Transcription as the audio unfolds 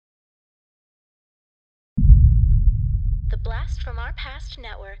The Blast from Our Past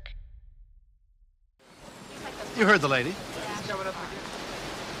Network. You heard the lady.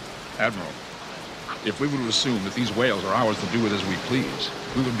 Admiral, if we were to assume that these whales are ours to do with as we please,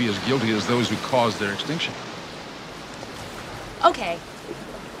 we would be as guilty as those who caused their extinction. Okay.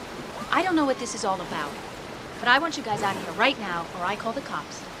 I don't know what this is all about, but I want you guys out of here right now, or I call the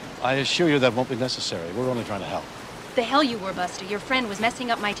cops. I assure you that won't be necessary. We're only trying to help. The hell you were, Buster. Your friend was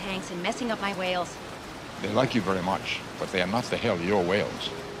messing up my tanks and messing up my whales. They like you very much, but they are not the hell your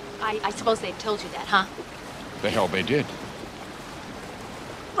whales. I suppose they've told you that, huh? The hell they did.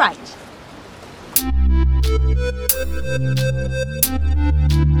 Right.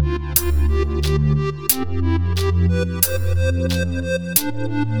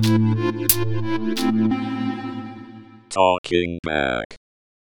 Talking Back.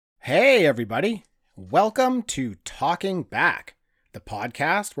 Hey, everybody. Welcome to Talking Back, the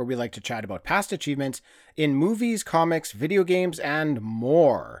podcast where we like to chat about past achievements in movies, comics, video games, and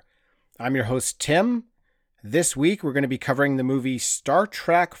more. I'm your host, Tim. This week, we're going to be covering the movie Star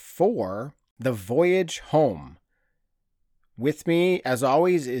Trek IV, The Voyage Home. With me, as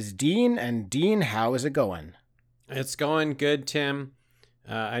always, is Dean. And Dean, how is it going? It's going good, Tim.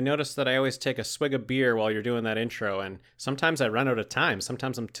 I noticed that I always take a swig of beer while you're doing that intro, and sometimes I run out of time.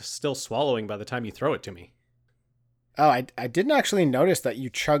 Sometimes I'm still swallowing by the time you throw it to me. Oh, I didn't actually notice that you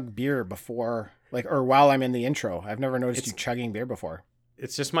chug beer before, or while I'm in the intro. I've never noticed you chugging beer before.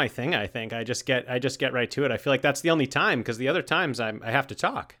 It's just my thing, I think. I just get right to it. I feel like that's the only time, because the other times I have to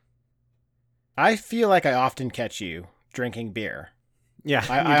talk. I feel like I often catch you drinking beer. Yeah,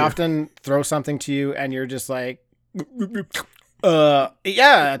 I often throw something to you, and you're just like, yeah,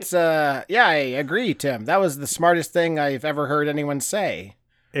 I agree, Tim. That was the smartest thing I've ever heard anyone say.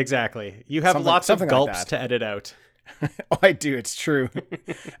 Exactly. You have lots of gulps like to edit out. Oh, I do. It's true.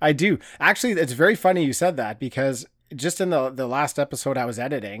 I do. Actually, it's very funny you said that, because just in the last episode I was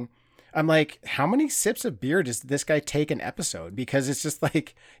editing, I'm like, how many sips of beer does this guy take an episode? Because it's just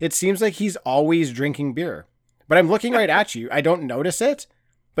like, it seems like he's always drinking beer. But I'm looking right at you. I don't notice it.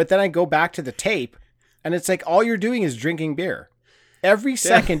 But then I go back to the tape, and it's like all you're doing is drinking beer. Every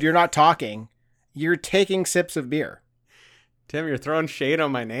second you're not talking, you're taking sips of beer. Tim, you're throwing shade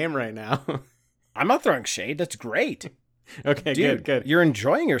on my name right now. I'm not throwing shade. That's great. Okay, Dude, good. You're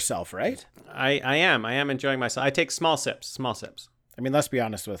enjoying yourself, right? I am. I am enjoying myself. I take small sips. I mean, let's be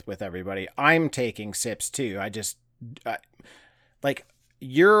honest with everybody. I'm taking sips too. I just,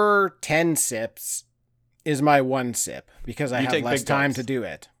 your 10 sips is my 1 sip because I have less time to do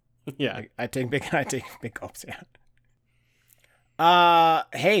it. Yeah. I take big gulps, yeah.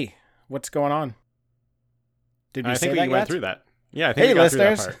 Hey, what's going on? Did we say that yet? Went through that. Yeah, I think hey, we got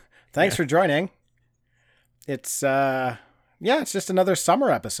listeners, through that part. Thanks for joining. It's it's just another summer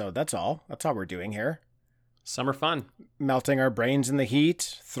episode. That's all. That's all we're doing here. Summer fun. Melting our brains in the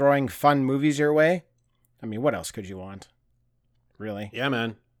heat, throwing fun movies your way. I mean, what else could you want? Really? Yeah,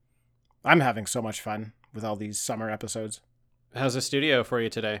 man. I'm having so much fun with all these summer episodes. How's the studio for you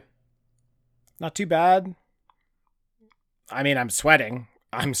today? Not too bad. I mean, I'm sweating.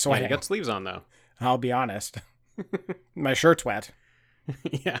 Yeah, you got sleeves on, though. I'll be honest. My shirt's wet.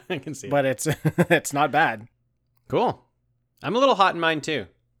 Yeah, I can see it. But it's not bad. Cool. I'm a little hot in mine, too.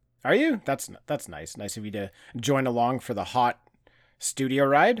 Are you? That's nice. Nice of you to join along for the hot studio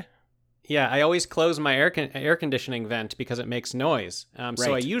ride. Yeah, I always close my air conditioning vent because it makes noise.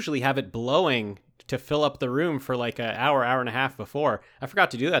 So I usually have it blowing to fill up the room for like an hour and a half before. I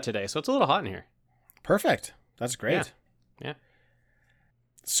forgot to do that today, so it's a little hot in here. Perfect. That's great. Yeah.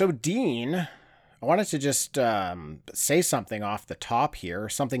 So, Dean, I wanted to just say something off the top here,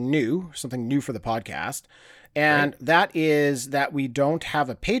 something new for the podcast. And that is that we don't have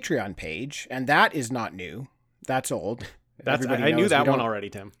a Patreon page, and that is not new. That's old. I knew that one already,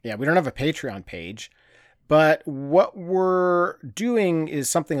 Tim. Yeah, we don't have a Patreon page. But what we're doing is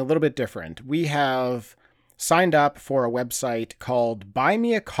something a little bit different. We have signed up for a website called Buy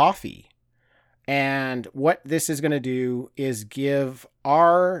Me a Coffee. And what this is going to do is give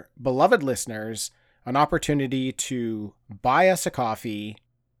our beloved listeners an opportunity to buy us a coffee,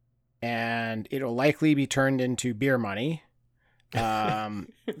 and it'll likely be turned into beer money. I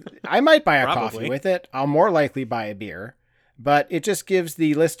might buy a coffee with it. I'll more likely buy a beer. But it just gives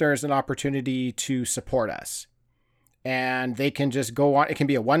the listeners an opportunity to support us. And they can just go on. It can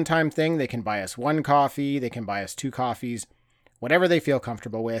be a one-time thing. They can buy us 1 coffee. They can buy us 2 coffees. Whatever they feel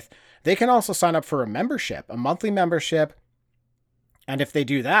comfortable with. They can also sign up for a membership, a monthly membership. And if they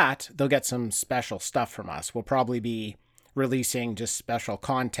do that, they'll get some special stuff from us. We'll probably be releasing just special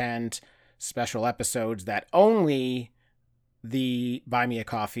content, special episodes that only the Buy Me a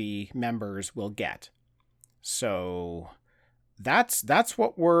Coffee members will get. So that's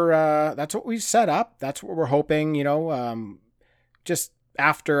what we've set up. That's what we're hoping, just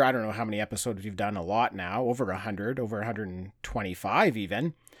after, I don't know how many episodes we've done, a lot now, over 100, over 125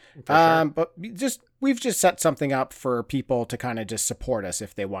 even. Sure. But we've just set something up for people to kind of just support us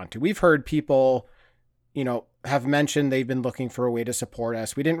if they want to. We've heard people, have mentioned they've been looking for a way to support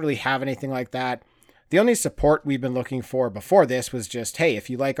us. We didn't really have anything like that. The only support we've been looking for before this was just, hey, if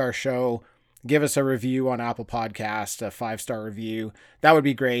you like our show, give us a review on Apple Podcasts, a 5-star review. That would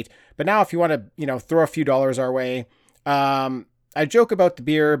be great. But now if you want to, throw a few dollars our way, I joke about the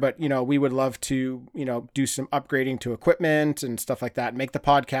beer, but, we would love to, do some upgrading to equipment and stuff like that, make the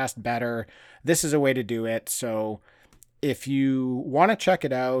podcast better. This is a way to do it. So if you want to check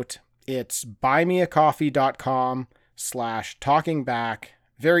it out, it's buymeacoffee.com/talkingback.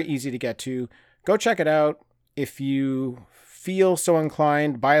 Very easy to get to. Go check it out. If you feel so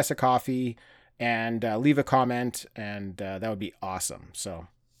inclined, buy us a coffee and leave a comment, and that would be awesome. So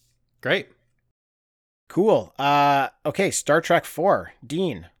great. Cool. Okay, Star Trek 4.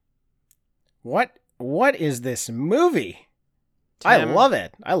 Dean, what is this movie? Tim, I love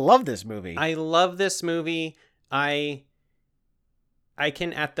it. I love this movie. I love this movie. I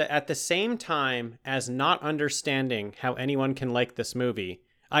can at the same time as not understanding how anyone can like this movie,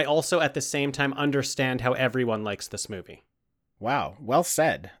 I also at the same time understand how everyone likes this movie. Wow, well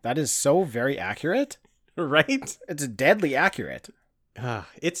said. That is so very accurate. Right? It's deadly accurate.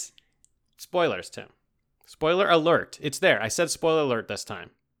 It's spoilers, Tim. Spoiler alert. It's there. I said spoiler alert this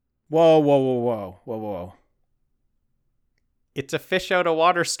time. Whoa. It's a fish out of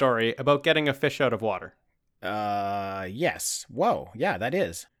water story about getting a fish out of water. Yes. Whoa. Yeah, that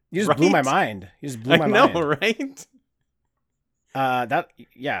is. You just blew my mind. I know, right?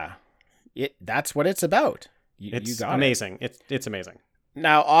 That's what it's about. You got amazing. it. It's amazing.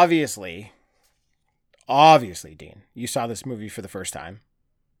 Now, obviously, Dean, you saw this movie for the first time.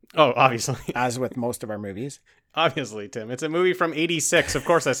 Oh, obviously. As with most of our movies. Obviously, Tim. It's a movie from 86. Of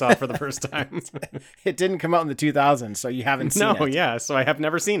course I saw it for the first time. It didn't come out in the 2000s, so you haven't seen it. No, yeah, so I have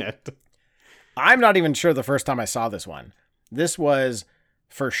never seen it. I'm not even sure the first time I saw this one. This was,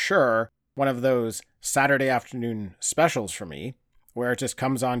 for sure, one of those Saturday afternoon specials for me, where it just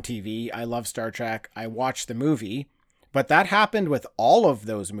comes on TV. I love Star Trek. I watch the movie. But that happened with all of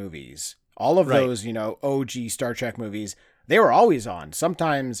those movies. All of those, OG Star Trek movies. They were always on,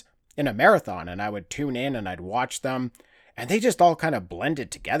 sometimes in a marathon, and I would tune in and I'd watch them, and they just all kind of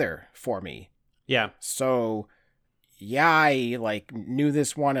blended together for me. Yeah. So, yeah, I knew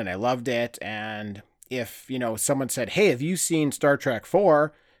this one and I loved it. And if, someone said, hey, have you seen Star Trek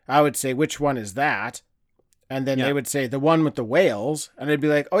 4? I would say, which one is that? And then they would say, the one with the whales. And I'd be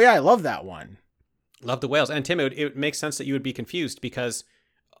like, oh yeah, I love that one. Love the whales. And Tim, it makes sense that you would be confused because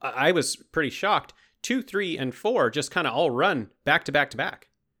I was pretty shocked. 2, 3, and 4 just kind of all run back to back to back.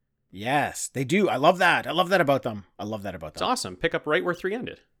 Yes, they do. I love that. I love that about them. It's awesome. Pick up right where 3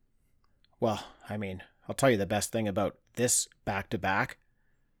 ended. Well, I mean, I'll tell you the best thing about this back to back.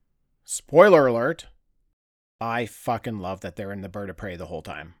 Spoiler alert. I fucking love that they're in the Bird of Prey the whole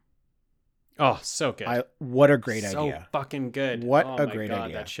time. Oh, so good. What a great idea. So fucking good. What oh a my great God,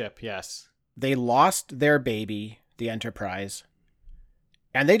 idea. That ship, yes. They lost their baby, the Enterprise.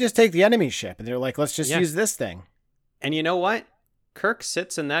 And they just take the enemy ship and they're like, let's just use this thing. And you know what? Kirk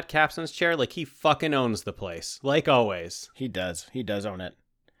sits in that captain's chair like he fucking owns the place. Like always. He does. He does own it.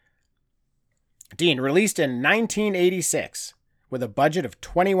 Dean, released in 1986 with a budget of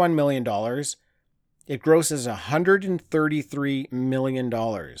 $21 million, it grosses $133 million.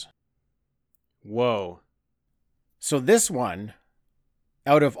 Whoa. So this one,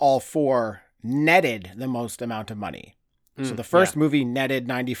 out of all 4, netted the most amount of money. So the first movie netted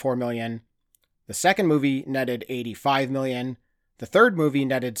 $94 million. The second movie netted $85 million. The third movie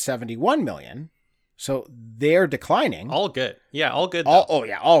netted $71 million. So they're declining. All good. Yeah, all good.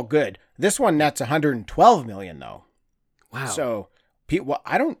 All good. This one nets $112 million though. Wow. So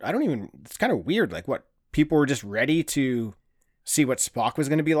I don't even, it's kind of weird. Like what, people were just ready to see what Spock was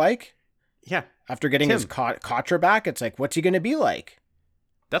going to be like? Yeah. After getting his Katra back, it's like, what's he going to be like?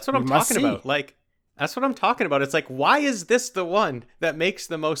 That's what I'm talking about. That's what I'm talking about. It's like, why is this the one that makes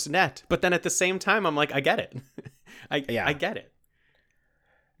the most net? But then at the same time, I'm like, I get it. I get it.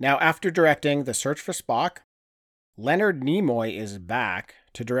 Now, after directing The Search for Spock, Leonard Nimoy is back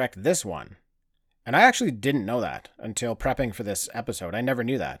to direct this one. And I actually didn't know that until prepping for this episode. I never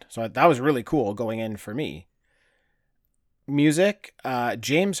knew that. So that was really cool going in for me. Music,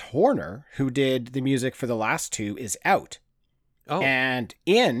 James Horner, who did the music for the last 2, is out. Oh. And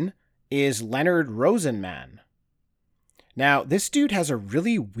in is Leonard Rosenman. Now, this dude has a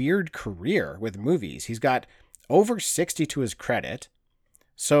really weird career with movies. He's got over 60 to his credit.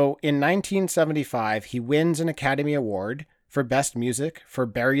 So in 1975, he wins an Academy Award for Best Music for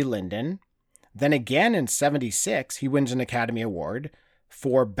Barry Lyndon. Then again in 76, he wins an Academy Award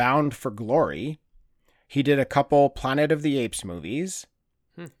for Bound for Glory. He did a couple Planet of the Apes movies.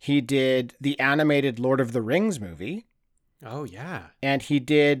 He did the animated Lord of the Rings movie. Oh, yeah. And he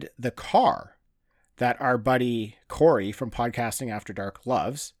did The Car that our buddy Corey from Podcasting After Dark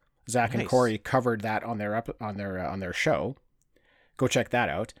loves. Zach and Corey covered that on their show. Go check that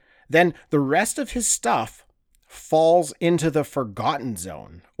out. Then the rest of his stuff falls into the forgotten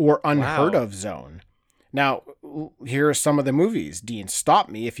zone or unheard of zone. Now, here are some of the movies. Dean, stop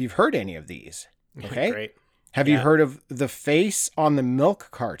me if you've heard any of these. Okay? Great. Have you heard of The Face on the Milk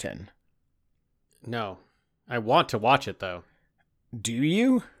Carton? No. I want to watch it, though. Do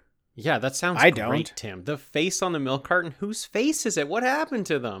you? Yeah, that sounds I great, don't. Tim. The Face on the Milk Carton? Whose face is it? What happened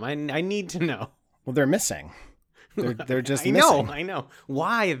to them? I need to know. Well, they're missing. They're just missing. I know.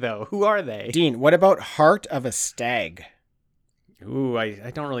 Why, though? Who are they? Dean, what about Heart of a Stag? Ooh,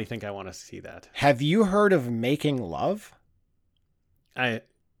 I don't really think I want to see that. Have you heard of Making Love? I've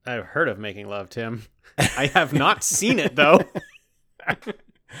heard of Making Love, Tim. I have not seen it, though.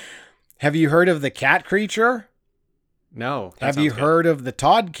 Have you heard of The Cat Creature? No. Have you heard of The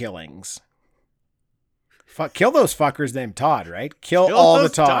Todd Killings? Kill those fuckers named Todd, right? Kill all the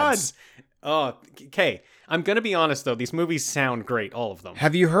Todds. Oh, okay. I'm going to be honest, though. These movies sound great, all of them.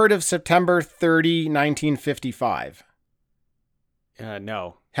 Have you heard of September 30, 1955?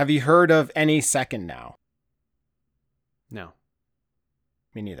 No. Have you heard of Any Second Now? No.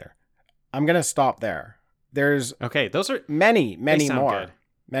 Me neither. I'm going to stop there. There's those are many more. good.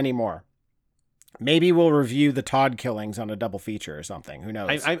 Many more. Maybe we'll review the Todd Killings on a double feature or something. Who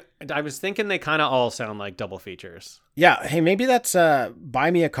knows? I was thinking they kind of all sound like double features. Yeah. Hey, maybe that's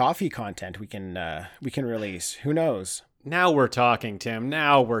buy me a coffee content we can release. Who knows? Now we're talking, Tim.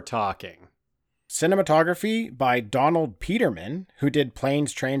 Now we're talking. Cinematography by Donald Peterman, who did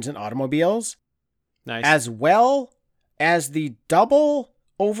Planes, Trains, and Automobiles. Nice. As well as the double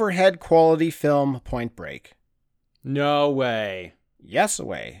overhead quality film Point Break. No way. Yes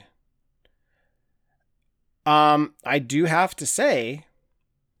way. I do have to say,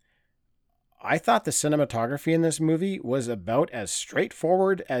 I thought the cinematography in this movie was about as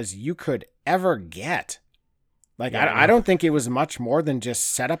straightforward as you could ever get. Like, yeah, I don't think it was much more than just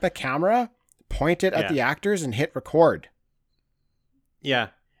set up a camera, point it at the actors, and hit record. Yeah.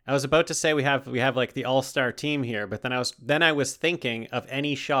 I was about to say we have like the all-star team here, but then I was thinking of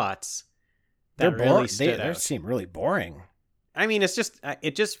any shots that really stood out. They seem really boring. I mean,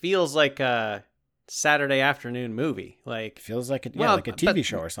 it just feels like a Saturday afternoon movie. Like, feels like like a TV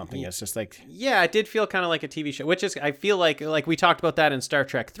show or something. It's just like, yeah, it did feel kind of like a TV show, which is, I feel like we talked about that in Star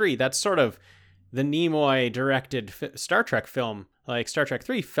Trek 3. That's sort of the Nimoy directed Star Trek film. Like, Star Trek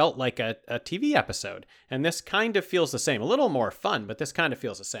 3 felt like a TV episode, and this kind of feels the same. A little more fun, but this kind of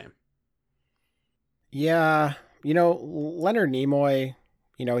feels the same. Yeah, Leonard Nimoy,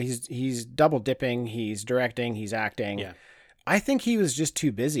 he's double dipping, he's directing, he's acting. Yeah. I think he was just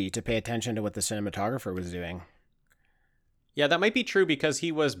too busy to pay attention to what the cinematographer was doing. Yeah, that might be true because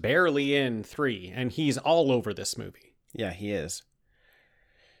he was barely in 3, and he's all over this movie. Yeah, he is.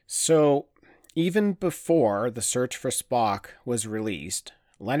 So, even before The Search for Spock was released,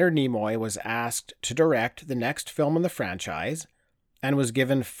 Leonard Nimoy was asked to direct the next film in the franchise and was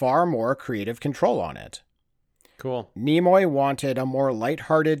given far more creative control on it. Cool. Nimoy wanted a more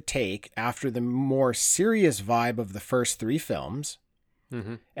lighthearted take after the more serious vibe of the first 3 films.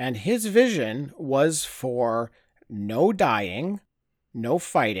 Mm-hmm. And his vision was for no dying, no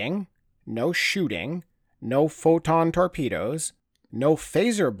fighting, no shooting, no photon torpedoes, no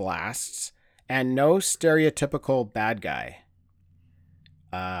phaser blasts, and no stereotypical bad guy.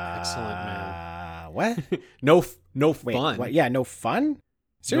 Excellent, man. What? no Wait, fun. What? Yeah, no fun?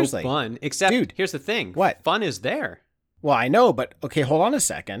 Seriously. No fun. Except, dude, here's the thing. What? Fun is there. Well, I know, but okay, hold on a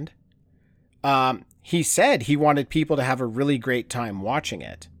second. He said he wanted people to have a really great time watching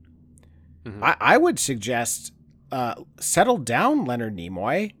it. Mm-hmm. I would suggest settle down, Leonard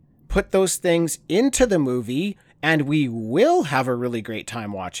Nimoy. Put those things into the movie, and we will have a really great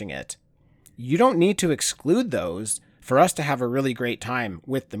time watching it. You don't need to exclude those for us to have a really great time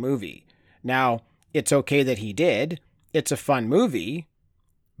with the movie. Now, it's okay that he did. It's a fun movie,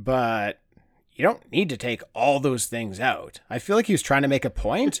 but you don't need to take all those things out. I feel like he was trying to make a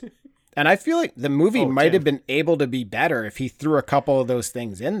point, and I feel like the movie might have been able to be better if he threw a couple of those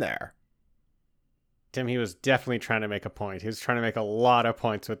things in there. Tim, he was definitely trying to make a point. He was trying to make a lot of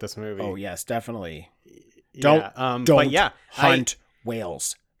points with this movie. Oh, yes, definitely. Don't hunt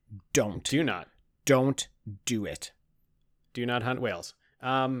whales. Don't. Do not. Don't do it. Do not hunt whales.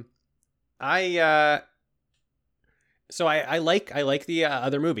 So I like the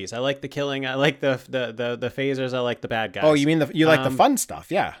other movies. I like the killing. I like the phasers. I like the bad guys. Oh, you mean you like the fun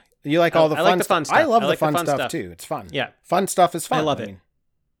stuff? Yeah, you like all the fun, like the fun stuff. I love I the like fun stuff too. It's fun. Yeah, fun stuff is fun. I love it.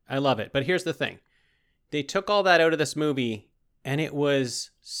 I love it. But here's the thing: they took all that out of this movie, and it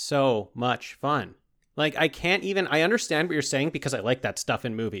was so much fun. Like I understand what you're saying because I like that stuff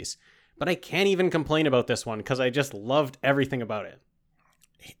in movies, but I can't even complain about this one because I just loved everything about it.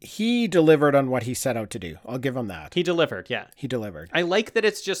 He delivered on what he set out to do. I'll give him that. He delivered, yeah. He delivered. I like that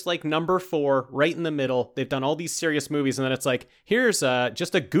it's just like number 4, right in the middle. They've done all these serious movies, and then it's like, here's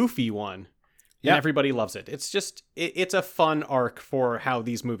just a goofy one. Yeah. And everybody loves it. It's just, it's a fun arc for how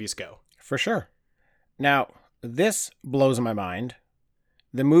these movies go. For sure. Now, this blows my mind.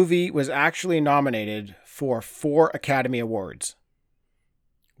 The movie was actually nominated for 4 Academy Awards.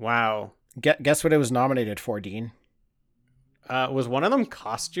 Wow. Guess what it was nominated for, Dean? Was one of them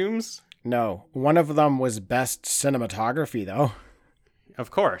costumes? No. One of them was Best Cinematography, though.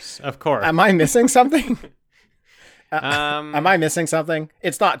 Of course. Am I missing something? Am I missing something?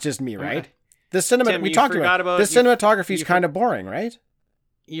 It's not just me, right? Tim, we talked about the cinematography is kind of boring, right?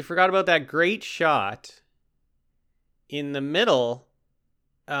 You forgot about that great shot in the middle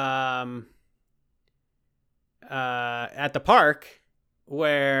at the park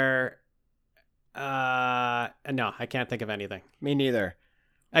where... no, I can't think of anything. Me neither.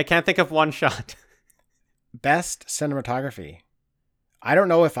 I can't think of one shot. Best cinematography. I don't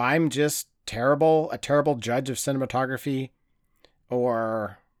know if I'm just a terrible judge of cinematography,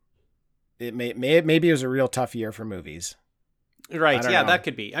 or maybe it was a real tough year for movies. Right, yeah, that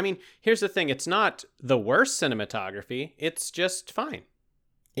could be. I mean, here's the thing. It's not the worst cinematography. It's just fine.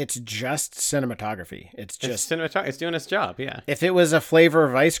 It's just cinematography. It's doing its job, yeah. If it was a flavor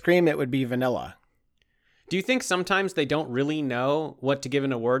of ice cream, it would be vanilla. Do you think sometimes they don't really know what to give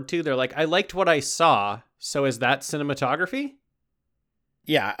an award to? They're like, I liked what I saw, so is that cinematography?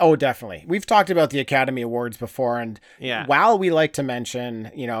 Yeah, oh, definitely. We've talked about the Academy Awards before, and while we like to mention,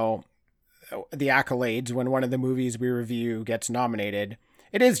 the accolades when one of the movies we review gets nominated,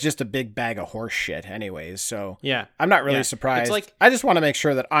 it is just a big bag of horse shit anyways, so yeah, I'm not really surprised. I just want to make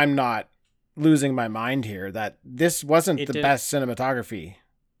sure that I'm not losing my mind here, that this wasn't the best cinematography.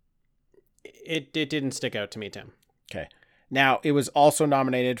 It didn't stick out to me, Tim. Okay. Now, it was also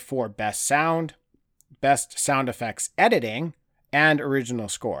nominated for Best Sound, Best Sound Effects Editing, and Original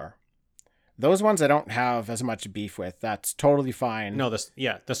Score. Those ones I don't have as much beef with. That's totally fine. No,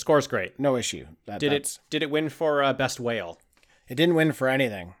 the score's great. No issue. Did it win for Best Whale? It didn't win for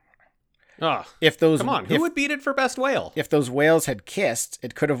anything. Oh, come on. Who would beat it for Best Whale? If those whales had kissed,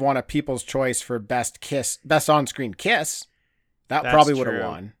 it could have won a People's Choice for Best on-screen kiss. That's probably would have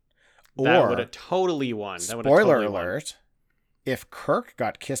won. That would have totally won. Spoiler alert, if Kirk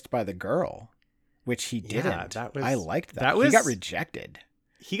got kissed by the girl, which he didn't, I liked that.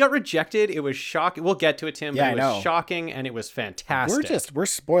 He got rejected. It was shocking. We'll get to it, Tim. But it was shocking, and it was fantastic. We're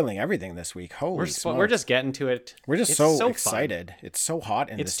spoiling everything this week. Holy smokes. We're just getting to it. We're just so excited. Fun. It's so hot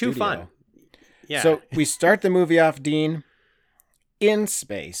in the studio. It's too fun. Yeah. So we start the movie off, Dean, in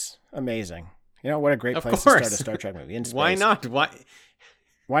space. Amazing. What a great place to start a Star Trek movie. In space. Why not?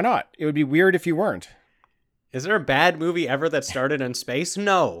 Why not? It would be weird if you weren't. Is there a bad movie ever that started in space?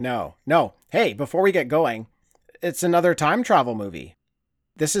 No. No. Hey, before we get going, it's another time travel movie.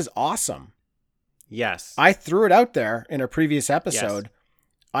 This is awesome. Yes. I threw it out there in a previous episode. Yes.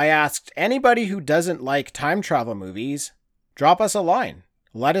 I asked anybody who doesn't like time travel movies, drop us a line.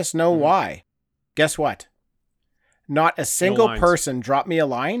 Let us know why. Guess what? Not a single person dropped me a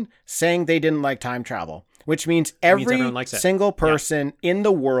line saying they didn't like time travel, which means every single person in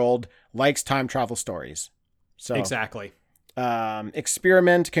the world likes time travel stories. So exactly.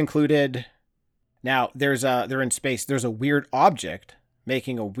 Experiment concluded. Now they're in space. There's a weird object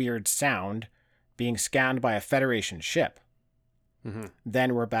making a weird sound being scanned by a Federation ship. Mm-hmm.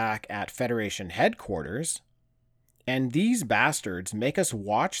 Then we're back at Federation headquarters, and these bastards make us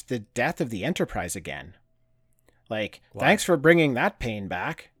watch the death of the Enterprise again. Thanks for bringing that pain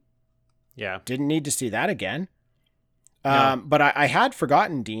back. Yeah. Didn't need to see that again. No. But I had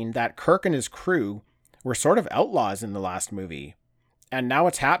forgotten, Dean, that Kirk and his crew were sort of outlaws in the last movie. And now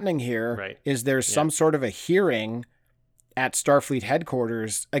what's happening here is there's some sort of a hearing at Starfleet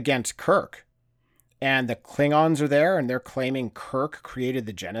headquarters against Kirk. And the Klingons are there, and they're claiming Kirk created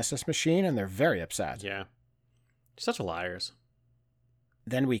the Genesis machine, and they're very upset. Yeah. Such liars.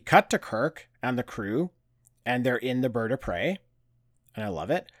 Then we cut to Kirk and the crew, and they're in the Bird of Prey. And I love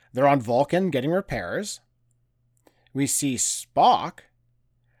it. They're on Vulcan getting repairs. We see Spock,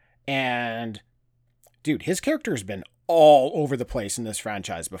 and dude, his character has been all over the place in this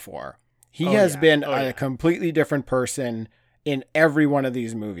franchise before. He has been a completely different person in every one of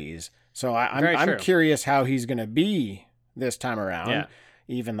these movies. So I'm curious how he's going to be this time around,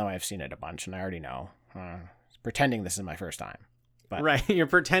 even though I've seen it a bunch and I already know. Pretending this is my first time. But right, you're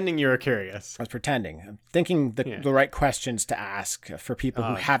pretending you're curious. I was pretending. I'm thinking the right questions to ask for people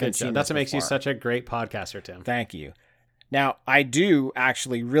who haven't seen this That's what makes you before. such a great podcaster, Tim. Thank you. Now, I do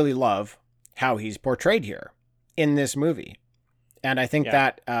actually really love how he's portrayed here in this movie. And I think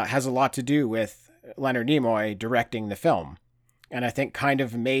that has a lot to do with Leonard Nimoy directing the film. And I think kind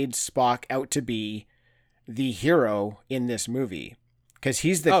of made Spock out to be the hero in this movie. Because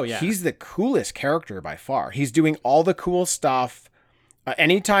he's the coolest character by far. He's doing all the cool stuff.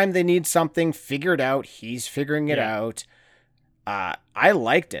 Anytime they need something figured out, he's figuring it out. I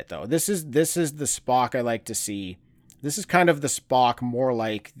liked it though. This is the Spock I like to see. This is kind of the Spock more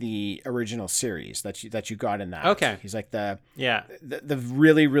like the original series that you got in that. Okay. He's like the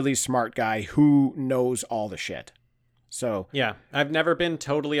really, really smart guy who knows all the shit. So yeah, I've never been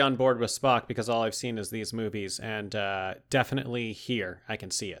totally on board with Spock because all I've seen is these movies, and definitely here I can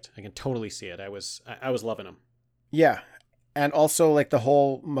see it. I can totally see it. I was loving him. Yeah. And also, like, the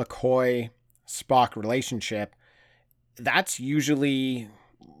whole McCoy-Spock relationship, that's usually,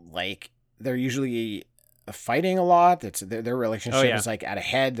 like, they're usually fighting a lot. Their relationship is, like, at a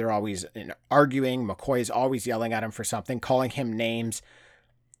head. They're always arguing. McCoy's always yelling at him for something, calling him names.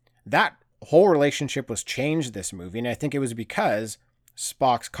 That whole relationship was changed this movie, and I think it was because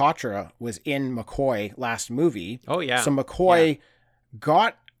Spock's Katra was in McCoy last movie. Oh, yeah. So McCoy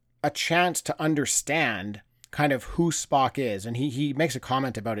got a chance to understand kind of who Spock is, and he makes a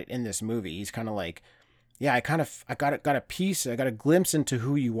comment about it in this movie. He's kind of like, I got a piece, I got a glimpse into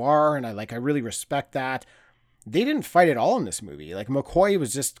who you are, and I really respect that. They didn't fight at all in this movie. Like, McCoy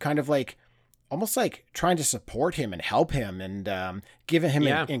was just kind of like almost like trying to support him and help him and giving him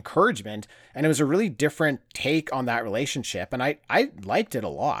encouragement, and it was a really different take on that relationship, and I liked it a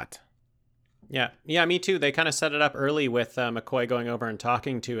lot. Yeah, me too. They kind of set it up early with McCoy going over and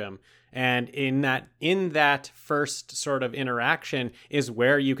talking to him. And in that first sort of interaction is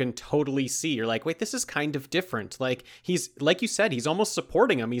where you can totally see, you're like, wait, this is kind of different. Like, he's, like you said, he's almost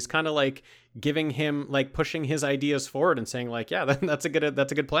supporting him. He's kind of like giving him, like, pushing his ideas forward and saying like, yeah, that's a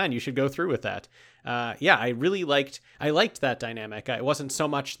good plan. You should go through with that. I liked that dynamic. It wasn't so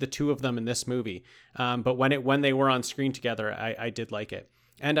much the two of them in this movie. But when they were on screen together, I did like it.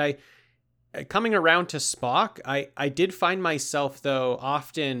 And coming around to Spock, I did find myself though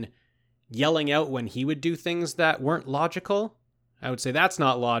often yelling out when he would do things that weren't logical. I would say that's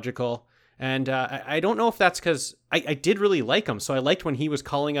not logical. And I don't know if that's because I did really like him. So I liked when he was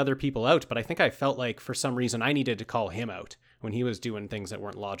calling other people out, but I think I felt like for some reason I needed to call him out when he was doing things that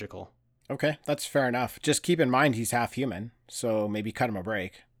weren't logical. Okay, that's fair enough. Just keep in mind he's half human, so maybe cut him a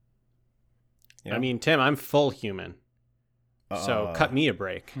break. You know? I mean, Tim, I'm full human. So cut me a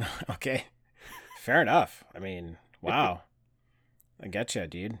break. Okay, fair enough. I mean, wow. I get you,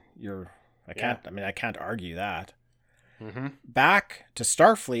 dude. I can't argue that. Mm-hmm. Back to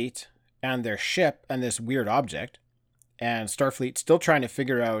Starfleet and their ship and this weird object, and Starfleet still trying to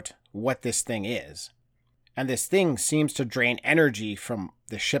figure out what this thing is. And this thing seems to drain energy from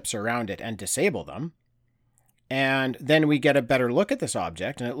the ships around it and disable them. And then we get a better look at this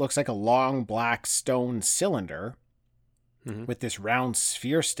object, and it looks like a long black stone cylinder with this round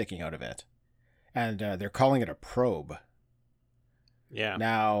sphere sticking out of it. And they're calling it a probe. Yeah.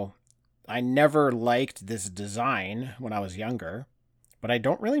 Now, I never liked this design when I was younger, but I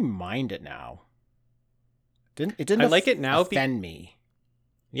don't really mind it now. It didn't I like it now offend me.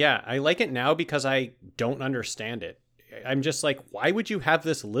 Yeah, I like it now because I don't understand it. I'm just like, why would you have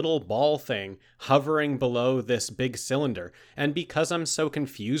this little ball thing hovering below this big cylinder? And because I'm so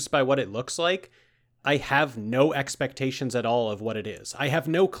confused by what it looks like, I have no expectations at all of what it is. I have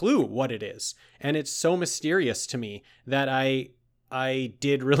no clue what it is. And it's so mysterious to me that I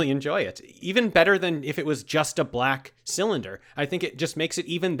did really enjoy it. Even better than if it was just a black cylinder. I think it just makes it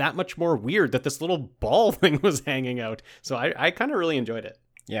even that much more weird that this little ball thing was hanging out. So I kind of really enjoyed it.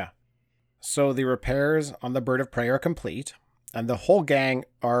 Yeah. So the repairs on the Bird of Prey are complete, and the whole gang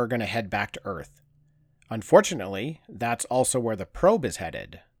are going to head back to Earth. Unfortunately, that's also where the probe is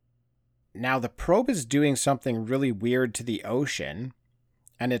headed. Now, the probe is doing something really weird to the ocean,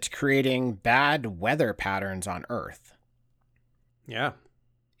 and it's creating bad weather patterns on Earth. Yeah.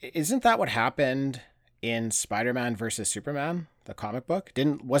 Isn't that what happened in Spider-Man vs. Superman, the comic book?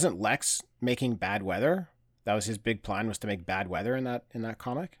 Wasn't Lex making bad weather? That was his big plan, was to make bad weather in that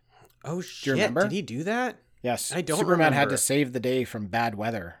comic? Oh, shit. Do you remember? Did he do that? Yes. I don't Superman remember. had to save the day from bad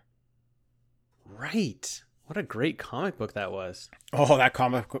weather. right. What a great comic book that was. Oh, that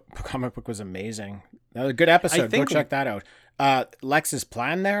comic book was amazing. That was a good episode. Go check that out. Lex's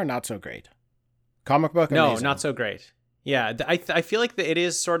plan there, not so great. Comic book, amazing. No, not so great. Yeah, I feel like it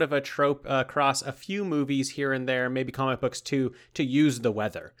is sort of a trope across a few movies here and there, maybe comic books too, to use the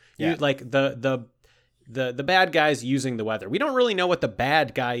weather. Yeah. Like the bad guys using the weather. We don't really know what the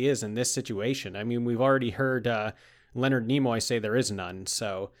bad guy is in this situation. I mean, we've already heard Leonard Nimoy say there is none.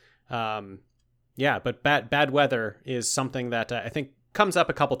 So, yeah, but bad weather is something that I think comes up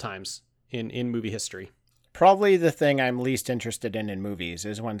a couple times in movie history. Probably the thing I'm least interested in movies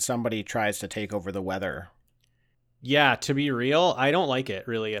is when somebody tries to take over the weather. Yeah, to be real, I don't like it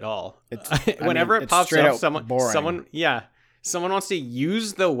really at all. Whenever it pops up, someone wants to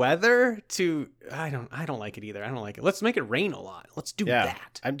use the weather to. I don't like it either. I don't like it. Let's make it rain a lot. Let's do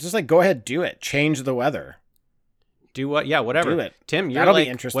that. I'm just like, go ahead, do it. Change the weather. Do what? Yeah, whatever. Do it. Tim, you're That'll like, be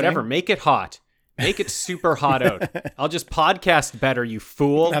interesting. Whatever. Make it hot. Make it super hot out. I'll just podcast better, you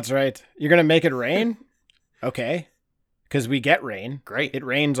fool. That's right. You're gonna make it rain. Okay, because we get rain. Great. It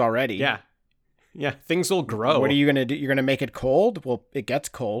rains already. Yeah, things will grow. What are you going to do? You're going to make it cold? Well, it gets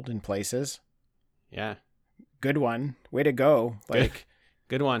cold in places. Yeah. Good one. Way to go. Like,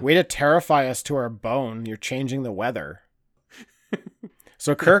 good one. Way to terrify us to our bone. You're changing the weather.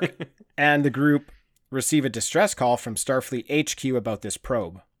 So Kirk and the group receive a distress call from Starfleet HQ about this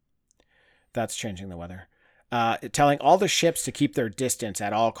probe. That's changing the weather. Telling all the ships to keep their distance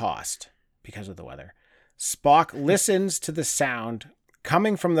at all cost because of the weather. Spock listens to the sound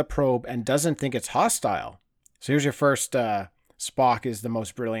coming from the probe and doesn't think it's hostile. So here's your first Spock is the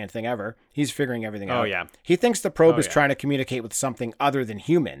most brilliant thing ever. He's figuring everything out. Oh, yeah. He thinks the probe is trying to communicate with something other than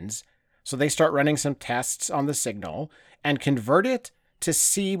humans. So they start running some tests on the signal and convert it to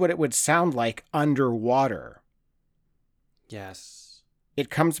see what it would sound like underwater. Yes.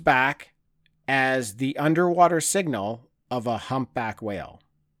 It comes back as the underwater signal of a humpback whale.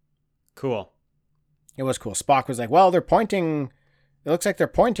 Cool. It was cool. Spock was like, well, it looks like they're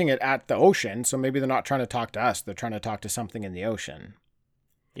pointing it at the ocean, so maybe they're not trying to talk to us. They're trying to talk to something in the ocean.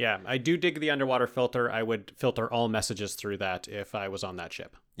 Yeah, I do dig the underwater filter. I would filter all messages through that if I was on that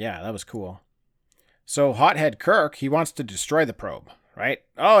ship. Yeah, that was cool. So Hothead Kirk, he wants to destroy the probe, right?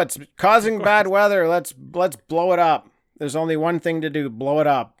 Oh, it's causing bad weather. Let's blow it up. There's only one thing to do, blow it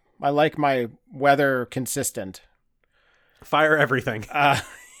up. I like my weather consistent. Fire everything.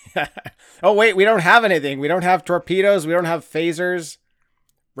 Oh, wait, we don't have anything. We don't have torpedoes. We don't have phasers.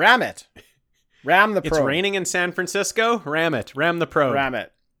 Ram it. Ram the probe. It's raining in San Francisco. Ram it. Ram the probe. Ram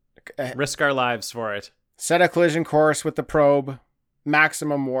it. Risk our lives for it. Set a collision course with the probe.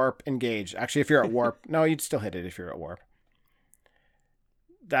 Maximum warp. Engage. Actually, if you're at warp. No, you'd still hit it if you're at warp.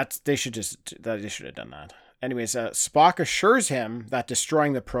 They should have done that. Anyways, Spock assures him that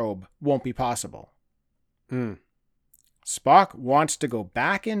destroying the probe won't be possible. Spock wants to go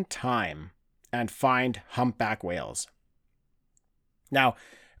back in time and find humpback whales. Now,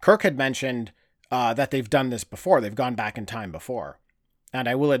 Kirk had mentioned that they've done this before. They've gone back in time before. And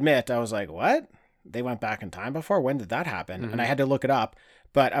I will admit, I was like, what? They went back in time before? When did that happen? And I had to look it up,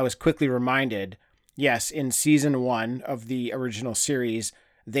 but I was quickly reminded, yes, in season 1 of the original series,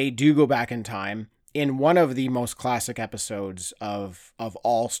 they do go back in time in one of the most classic episodes of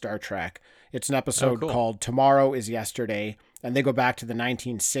all Star Trek. It's an episode called Tomorrow is Yesterday, and they go back to the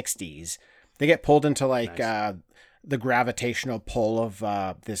 1960s. They get pulled into the gravitational pull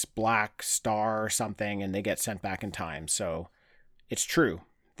of this black star or something, and they get sent back in time. So it's true.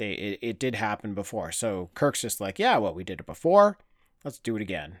 It did happen before. So Kirk's just like, yeah, well, we did it before. Let's do it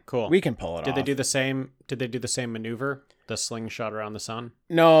again. Cool. We can pull it off. Did they do the same maneuver? The slingshot around the sun?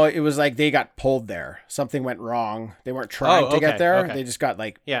 No, it was like they got pulled there. Something went wrong. They weren't trying to get there. Okay. They just got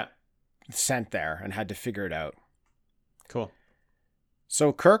sent there and had to figure it out. Cool.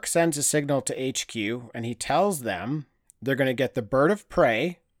 So Kirk sends a signal to HQ and he tells them they're going to get the bird of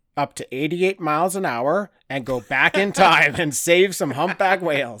prey up to 88 miles an hour and go back in time and save some humpback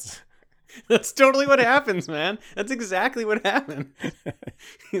whales. That's totally what happens, man. That's exactly what happened.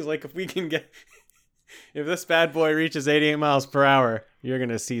 He's like, if this bad boy reaches 88 miles per hour, you're going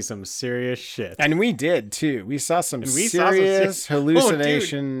to see some serious shit. And we did, too. We saw some serious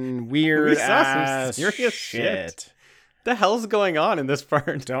hallucination, weird ass shit. The hell's going on in this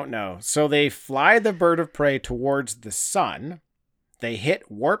part? Don't know. So they fly the bird of prey towards the sun. They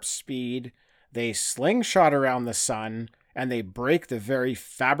hit warp speed. They slingshot around the sun. And they break the very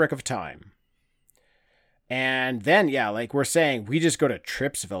fabric of time. And then, yeah, like we're saying, we just go to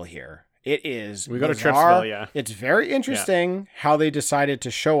Tripsville here. It is We go to Tripsville, yeah. It's very interesting how they decided to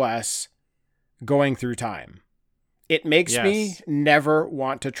show us going through time. It makes me never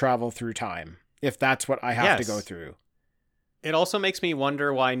want to travel through time. if that's what I have to go through. It also makes me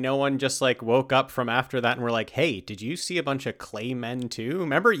wonder why no one just like woke up from after that and were like, hey, did you see a bunch of clay men too?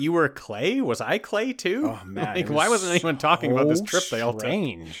 Remember you were clay? Was I clay too? Oh man. Like, why wasn't anyone talking about this trip they all took?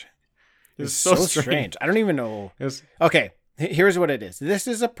 Strange. It was so strange. I don't even know. Okay, here's what it is. This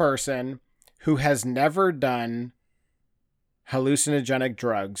is a person who has never done hallucinogenic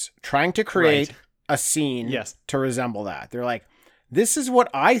drugs trying to create a scene to resemble that. They're like, this is what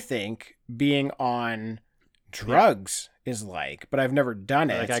I think being on drugs is like, but I've never done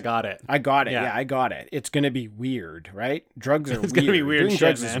it. Like, I got it. I got it. Yeah, I got it. It's going to be weird, right? Drugs are weird. It's going to be weird. Doing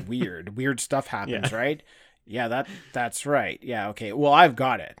drugs is weird. Weird stuff happens, right? Yeah, that's right. Yeah, okay. Well, I've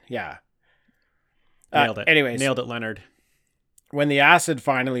got it. Yeah. Nailed it. Anyways. Nailed it, Leonard. When the acid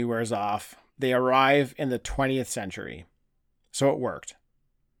finally wears off, they arrive in the 20th century. So it worked.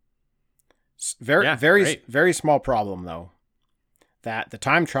 Very small problem, though. That the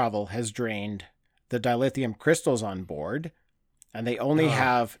time travel has drained the dilithium crystals on board, and they only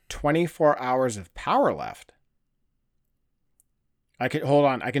have 24 hours of power left. Hold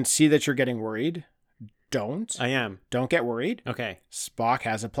on. I can see that you're getting worried. Don't. I am. Don't get worried. Okay. Spock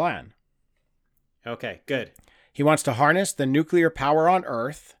has a plan. Okay, good. He wants to harness the nuclear power on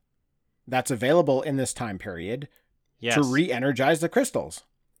Earth that's available in this time period to re-energize the crystals.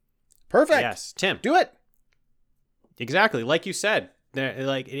 Perfect. Yes, Tim. Do it. Exactly. Like you said, they're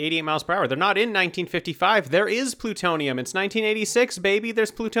like at 88 miles per hour. They're not in 1955. There is plutonium. It's 1986, baby.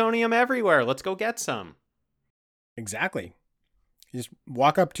 There's plutonium everywhere. Let's go get some. Exactly. You just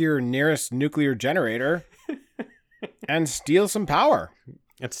walk up to your nearest nuclear generator and steal some power.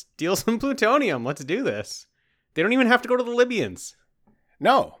 Let's steal some plutonium. Let's do this. They don't even have to go to the Libyans.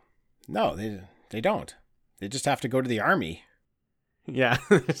 No, they don't. They just have to go to the army. Yeah,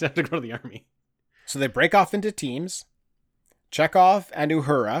 they just have to go to the army. So they break off into teams. Chekhov and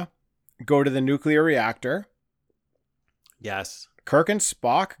Uhura go to the nuclear reactor. Yes. Kirk and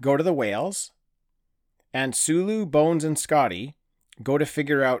Spock go to the whales. And Sulu, Bones, and Scotty go to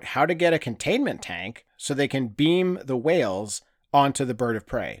figure out how to get a containment tank so they can beam the whales onto the bird of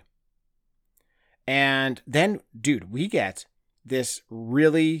prey. And then, dude, we get this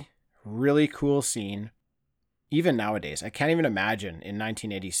really, really cool scene. Even nowadays, I can't even imagine in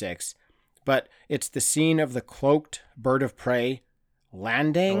 1986, but it's the scene of the cloaked bird of prey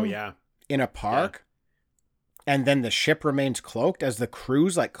landing in a park. Yeah. And then the ship remains cloaked as the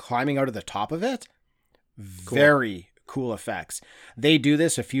crew's like climbing out of the top of it. Cool. Very cool effects. They do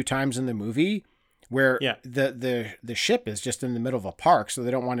this a few times in the movie where the ship is just in the middle of a park, so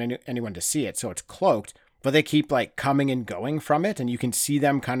they don't want anyone to see it. So it's cloaked, but they keep like coming and going from it. And you can see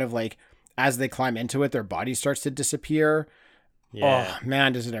them kind of like, as they climb into it, their body starts to disappear. Yeah. Oh,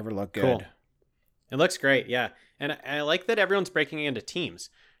 man, does it ever look good. Cool. It looks great, yeah. And I like that everyone's breaking into teams,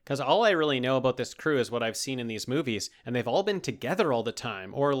 because all I really know about this crew is what I've seen in these movies, and they've all been together all the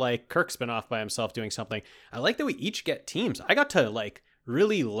time, or like Kirk's been off by himself doing something. I like that we each get teams. I got to like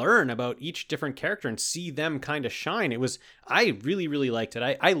really learn about each different character and see them kind of shine. I really, really liked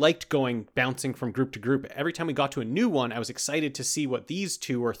it. I liked bouncing from group to group. Every time we got to a new one, I was excited to see what these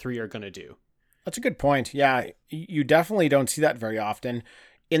 2 or 3 are going to do. That's a good point. Yeah, you definitely don't see that very often.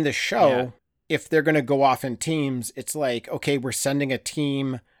 In the show, if they're going to go off in teams, it's like, okay, we're sending a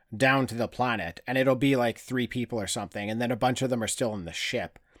team down to the planet, and it'll be like 3 people or something, and then a bunch of them are still in the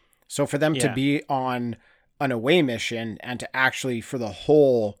ship. So for them to be on an away mission and to actually for the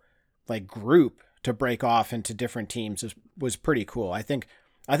whole like group to break off into different teams was pretty cool. I think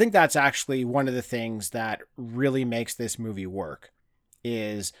that's actually one of the things that really makes this movie work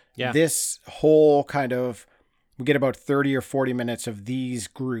is this whole kind of, we get about 30 or 40 minutes of these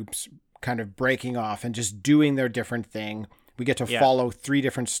groups kind of breaking off and just doing their different thing. We get to follow 3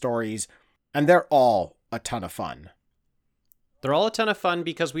 different stories, and they're all a ton of fun. They're all a ton of fun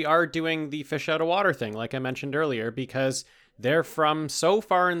because we are doing the fish out of water thing, like I mentioned earlier, because they're from so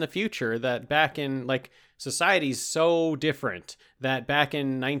far in the future that back in, like, society's so different that back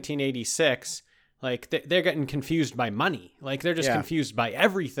in 1986, like, they're getting confused by money. Like, they're just confused by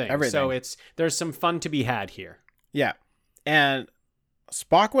everything. So there's some fun to be had here. Yeah. And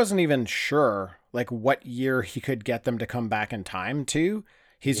Spock wasn't even sure, like, what year he could get them to come back in time to.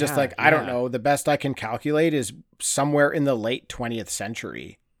 He's just like, I don't know. The best I can calculate is somewhere in the late 20th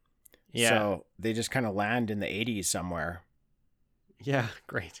century. Yeah. So they just kind of land in the 80s somewhere. Yeah,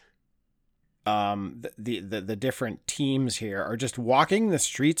 great. The different teams here are just walking the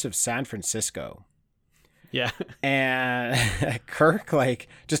streets of San Francisco. Yeah. And Kirk, like,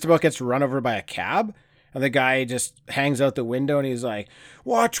 just about gets run over by a cab. And the guy just hangs out the window and he's like,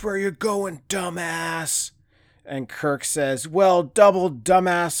 "Watch where you're going, dumbass." And Kirk says, "Well, double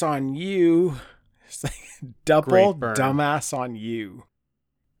dumbass on you." It's like double Great burn. dumbass on you.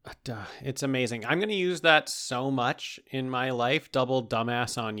 Duh, it's amazing. I'm going to use that so much in my life. Double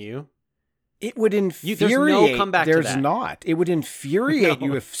dumbass on you. It would infuriate. There's no comeback to There's that. not. It would infuriate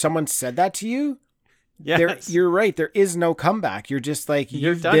you if someone said that to you. Yes. You're right. There is no comeback. You're just like,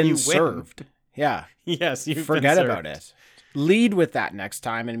 You're you've done, been you win. served. Yeah. Yes, you've Forget been about served. it. Lead with that next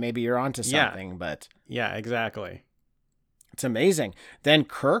time and maybe you're onto something, but Yeah, exactly. it's amazing. Then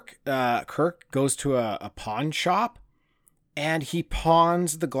Kirk goes to a pawn shop and he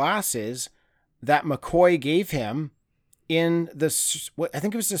pawns the glasses that McCoy gave him in I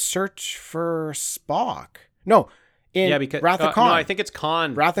think it was the search for Spock. No, in Because Wrath of Khan. No, I think it's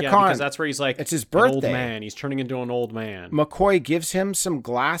Khan. Wrath of yeah, Khan. because that's where he's like, It's his an old birthday. man. He's turning into an old man. McCoy gives him some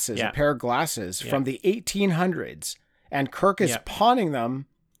glasses, Yeah. a pair of glasses Yeah. from the 1800s, and Kirk is Yeah. pawning them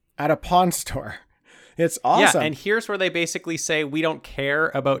at a pawn store. It's awesome. Yeah, and here's where they basically say we don't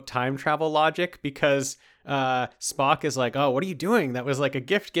care about time travel logic because Spock is like, oh, what are you doing? That was like a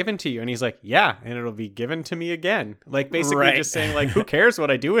gift given to you. And he's like, yeah, and it'll be given to me again. Like basically Right. just saying like, who cares what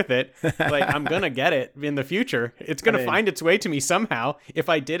I do with it? Like I'm going to get it in the future. It's going to find its way to me somehow. If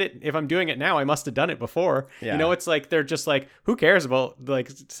I'm doing it now, I must have done it before. Yeah. You know, it's like, they're just like, who cares about like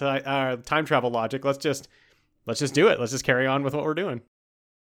time travel logic? Let's just do it. Let's just carry on with what we're doing.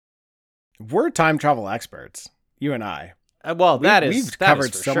 We're time travel experts, you and I. We've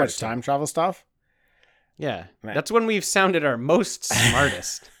covered so much time travel stuff. Yeah, Man. that's when we've sounded our most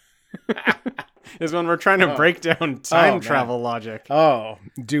smartest. Is when we're trying to break down time man. travel logic. Oh,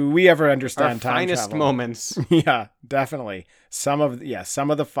 do we ever Our understand time finest travel? moments. Yeah, definitely. Some of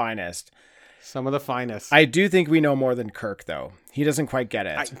the finest. Some of the finest. I do think we know more than Kirk, though. He doesn't quite get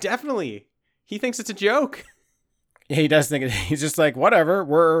it. Definitely. He thinks it's a joke. He does think it. He's just like,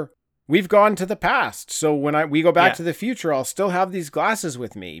 whatever. We've gone to the past, so when we go back Yeah. to the future, I'll still have these glasses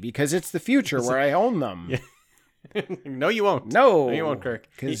with me because it's the future where I own them. Yeah. No, you won't. No, you won't, Kirk.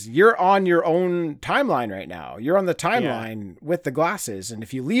 Because you're on your own timeline right now. You're on the timeline with the glasses, and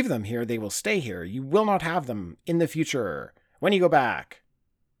if you leave them here, they will stay here. You will not have them in the future when you go back.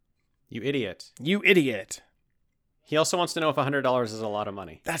 You idiot. You idiot. He also wants to know if $100 is a lot of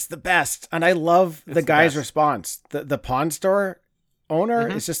money. That's the best. And I love the guy's best. response. The pawn store owner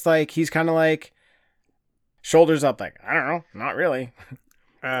is just like, he's kind of like shoulders up, like, I don't know, not really.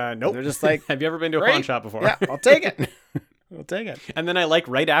 Nope. They're just like, have you ever been to a "Great. pawn shop before? Yeah, I'll take it. I'll take it. And then I like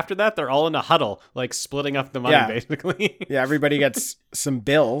right after that, they're all in a huddle, like splitting up the money, Yeah. basically. Yeah, everybody gets some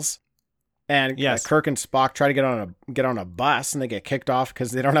bills. And Yes. Kirk and Spock try to get on a bus, and they get kicked off because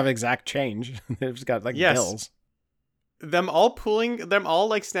they don't have exact change. They've just got like Yes. bills. Them all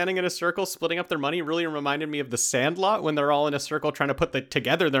like standing in a circle, splitting up their money really reminded me of the Sandlot when they're all in a circle trying to put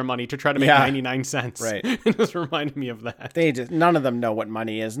together their money to try to make Yeah. 99 cents. Right. It just reminded me of that. None of them know what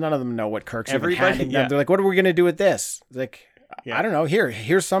money is. None of them know what Kirk's even Everybody- handing them. yeah. They're like, what are we going to do with this? It's like, Yeah. I don't know.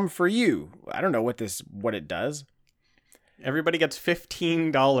 Here's some for you. I don't know what it does. Everybody gets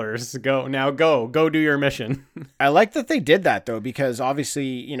 $15. Go do your mission. I like that they did that though, because obviously,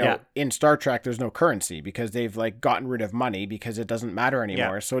 Yeah. in Star Trek, there's no currency because they've like gotten rid of money because it doesn't matter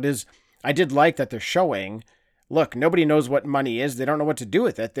anymore. Yeah. So I did like that they're showing, look, nobody knows what money is. They don't know what to do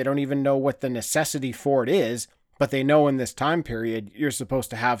with it. They don't even know what the necessity for it is, but they know in this time period, you're supposed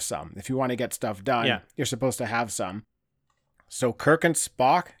to have some. If you want to get stuff done, Yeah. you're supposed to have some. So Kirk and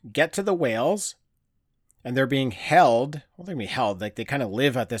Spock get to the whales. And they're being held. Well, they're being held. Like they kind of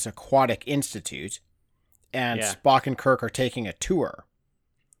live at this aquatic institute. And Yeah. Spock and Kirk are taking a tour.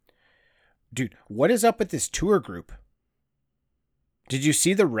 Dude, what is up with this tour group? Did you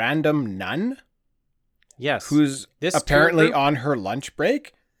see the random nun Yes. who's This tour apparently group? on her lunch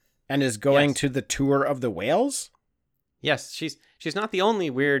break and is going Yes. to the tour of the whales? Yes, she's not the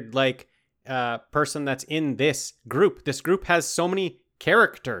only weird person that's in this group. This group has so many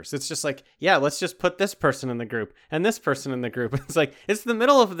characters. It's just like, yeah, let's just put this person in the group and this person in the group. It's like, it's the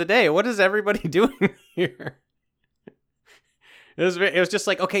middle of the day. What is everybody doing here? It was just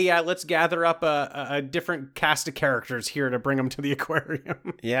like, okay, yeah, let's gather up a different cast of characters here to bring them to the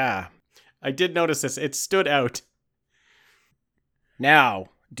aquarium. Yeah. I did notice this. It stood out. Now,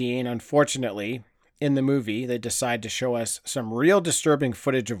 Dean, unfortunately, in the movie, they decide to show us some real disturbing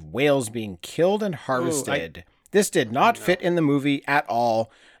footage of whales being killed and harvested. This did not fit in the movie at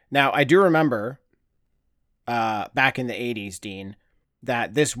all. Now, I do remember back in the 80s, Dean,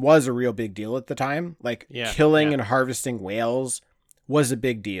 that this was a real big deal at the time. Like, killing and harvesting whales was a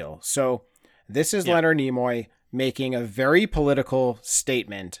big deal. So this is Leonard Nimoy making a very political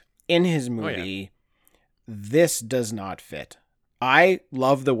statement in his movie. This does not fit. I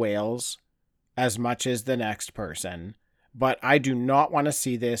love the whales as much as the next person, but I do not want to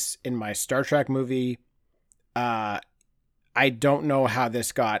see this in my Star Trek movie. I don't know how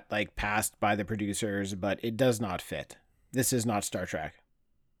this got like passed by the producers, but it does not fit. This is not Star Trek.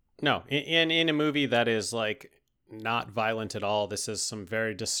 No, in a movie that is like not violent at all, this is some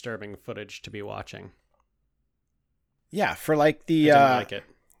very disturbing footage to be watching. Yeah, for like I didn't like it.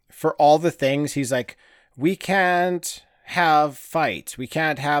 For all the things, he's like, we can't have fights. We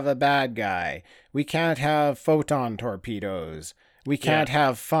can't have a bad guy. We can't have photon torpedoes. We can't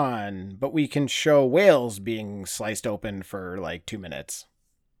have fun, but we can show whales being sliced open for like 2 minutes.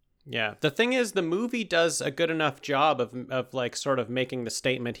 Yeah. The thing is, the movie does a good enough job of like sort of making the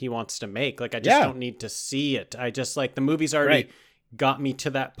statement he wants to make. Like, I just don't need to see it. I just like the movie's already got me to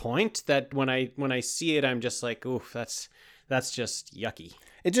that point that when I see it, I'm just like, oof, that's just yucky.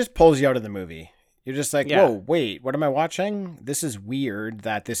 It just pulls you out of the movie. You're just like, whoa, wait, what am I watching? This is weird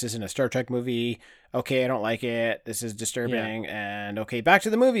that this isn't a Star Trek movie. Okay, I don't like it. This is disturbing. And okay, back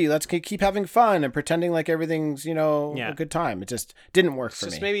to the movie. Let's keep having fun and pretending like everything's, a good time. It just didn't work for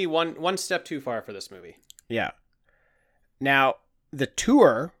me. Just maybe one step too far for this movie. Yeah. Now, the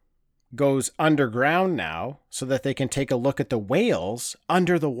tour goes underground now so that they can take a look at the whales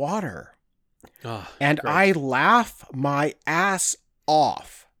under the water. Oh, and great. I laugh my ass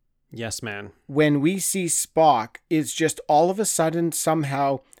off. Yes, man. When we see Spock is just all of a sudden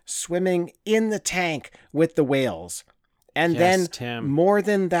somehow swimming in the tank with the whales. And then Tim. More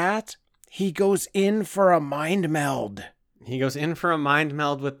than that, he goes in for a mind meld. He goes in for a mind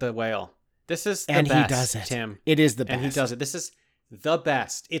meld with the whale. This is the best, he does it. Tim. It is the best. And he does it. This is the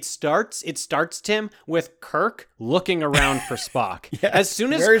best. It starts, Tim, with Kirk looking around for Spock. Yes, as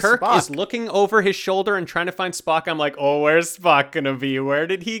soon as where's Kirk Spock? is looking over his shoulder and trying to find Spock, I'm like, oh, where's Spock gonna be? Where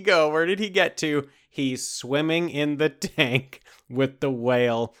did he go? Where did he get to? He's swimming in the tank with the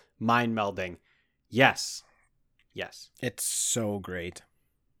whale mind melding. Yes. It's so great.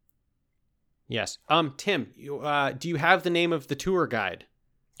 Yes. Tim, do you have the name of the tour guide?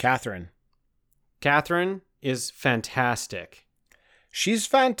 Catherine is fantastic. She's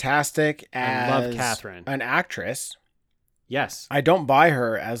fantastic as I love Catherine. An actress. Yes. I don't buy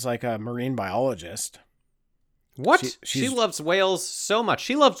her as like a marine biologist. What? She loves whales so much.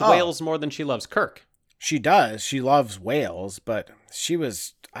 She loves whales more than she loves Kirk. She does. She loves whales, but she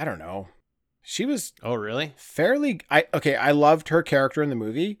was, I don't know. She was Oh, really? fairly... I loved her character in the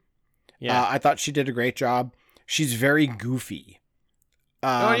movie. Yeah. I thought she did a great job. She's very goofy.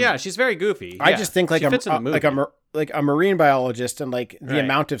 She's very goofy. I just think like she fits in the movie. like a marine biologist and like the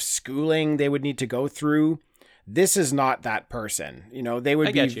amount of schooling they would need to go through. This is not that person. They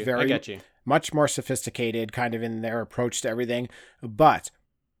would be very much more sophisticated kind of in their approach to everything. But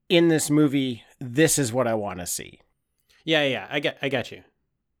in this movie, this is what I want to see. Yeah, I get you.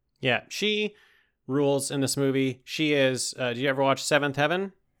 Yeah, she rules in this movie. She is, did you ever watch Seventh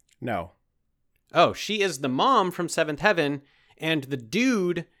Heaven? No. Oh, she is the mom from Seventh Heaven, and the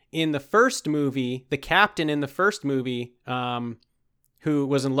dude in the first movie, the captain in the first movie, who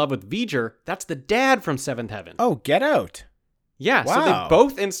was in love with V'ger, that's the dad from Seventh Heaven. Oh, Get Out. Yeah, wow. So they're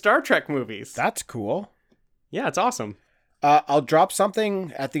both in Star Trek movies. That's cool. Yeah, it's awesome. I'll drop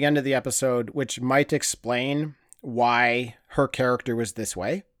something at the end of the episode which might explain why her character was this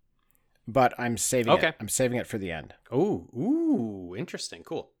way, but I'm saving it. I'm saving it for the end. Ooh, interesting.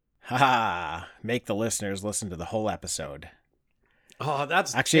 Cool. Ha! Make the listeners listen to the whole episode. Oh,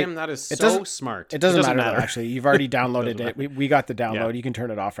 that's actually, Tim. That is so smart. It doesn't matter. Actually, you've already downloaded it. We got the download. Yeah. You can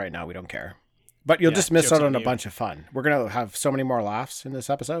turn it off right now. We don't care. But you'll just miss out on a bunch of fun. We're gonna have so many more laughs in this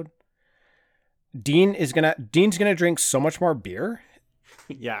episode. Dean's gonna drink so much more beer.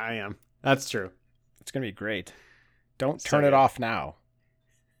 Yeah, I am. That's true. It's gonna be great. Don't turn it off now.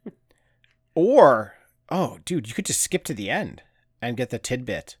 Or, dude, you could just skip to the end and get the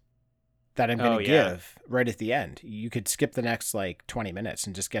tidbit that I'm going to give right at the end. You could skip the next 20 minutes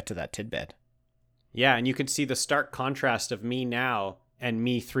and just get to that tidbit. Yeah, and you could see the stark contrast of me now and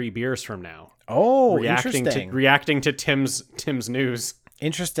me 3 beers from now. Oh, interesting. Reacting to Tim's news.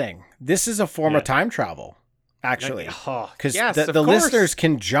 Interesting. This is a form of time travel, actually. Because the listeners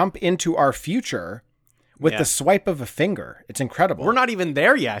can jump into our future with the swipe of a finger. It's incredible. We're not even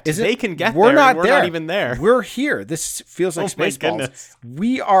there yet. They can get there. We're not even there. We're here. This feels like Spaceballs.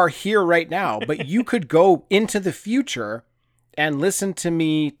 We are here right now, but you could go into the future and listen to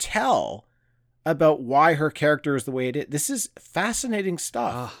me tell about why her character is the way it is. This is fascinating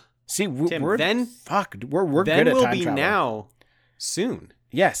stuff. See, we're good at time travel. Then will be now soon.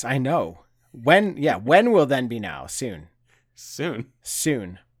 Yes, I know. When will then be now? Soon.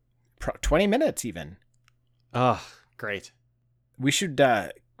 20 minutes even. Oh, great. We should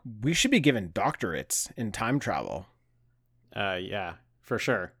be given doctorates in time travel. Yeah, for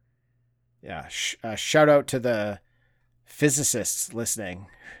sure. Yeah. Shout out to the physicists listening.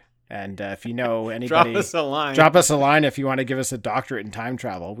 And if you know anybody, drop us a line. Drop us a line if you want to give us a doctorate in time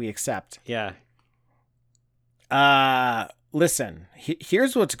travel. We accept. Yeah. Listen,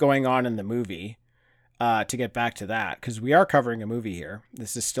 here's what's going on in the movie. To get back to that, because we are covering a movie here.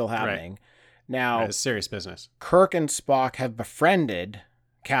 This is still happening. Right. Now, it's serious business. Kirk and Spock have befriended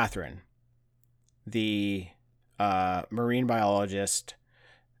Catherine, the marine biologist.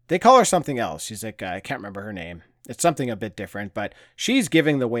 They call her something else. She's like, I can't remember her name. It's something a bit different, but she's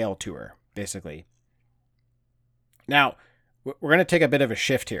giving the whale tour, basically. Now, we're going to take a bit of a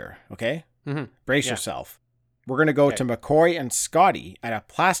shift here, okay? Mm-hmm. Brace yourself. We're going to go to McCoy and Scotty at a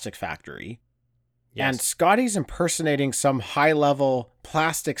plastic factory. Yes. And Scotty's impersonating some high-level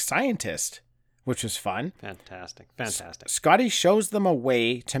plastic scientist, which was fun. Fantastic. Scotty shows them a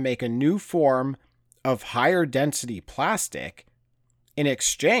way to make a new form of higher density plastic in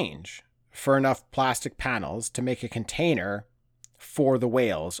exchange for enough plastic panels to make a container for the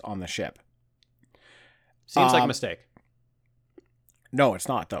whales on the ship. Seems like a mistake. No, it's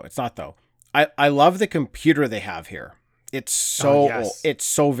not though. I love the computer they have here. It's so old. It's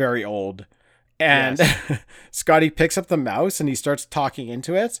so very old. And Scotty picks up the mouse and he starts talking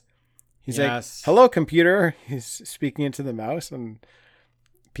into it. He's like, hello, computer. He's speaking into the mouse and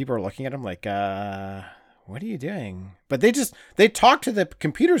people are looking at him like, what are you doing? But they talk to the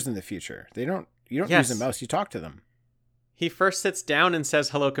computers in the future. You don't use a mouse. You talk to them. He first sits down and says,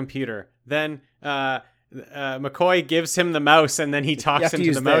 hello, computer. Then McCoy gives him the mouse and then he talks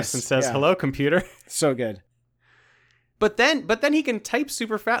into the mouse and says, hello, computer. So good. But then he can type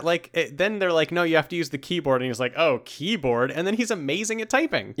super fast. Then they're like, no, you have to use the keyboard. And he's like, oh, keyboard. And then he's amazing at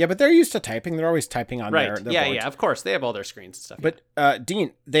typing. Yeah, but they're used to typing. They're always typing on their board. Yeah, of course. They have all their screens and stuff. But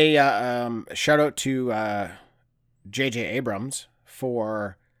Dean, they shout out to J.J. Abrams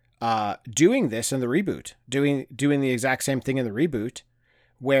for doing this in the reboot, doing the exact same thing in the reboot,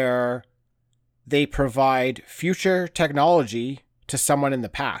 where they provide future technology to someone in the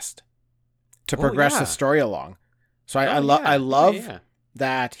past to progress the story along. So I love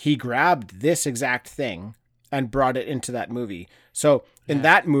that he grabbed this exact thing and brought it into that movie. So in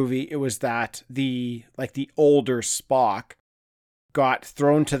that movie, it was that the older Spock got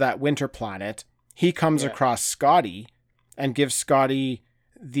thrown to that winter planet. He comes across Scotty and gives Scotty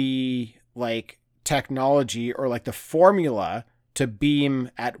the technology or the formula to beam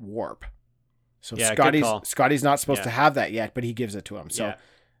at warp. So Scotty's not supposed to have that yet, but he gives it to him. So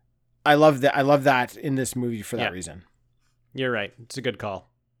I love that. I love that in this movie for that reason. You're right. It's a good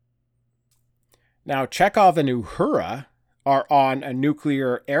call. Now, Chekhov and Uhura are on a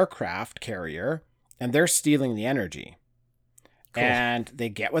nuclear aircraft carrier, and they're stealing the energy. Cool. And they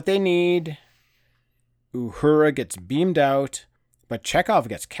get what they need. Uhura gets beamed out, but Chekhov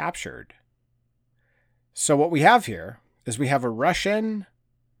gets captured. So what we have here is we have a Russian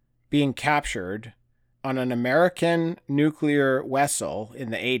being captured on an American nuclear vessel in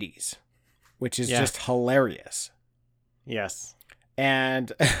the 80s, which is just hilarious. Yes.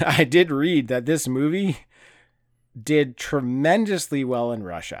 And I did read that this movie did tremendously well in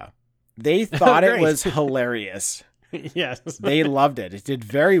Russia. They thought it was hilarious. Yes. They loved it. It did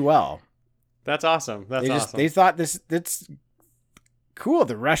very well. That's awesome. They thought it's cool.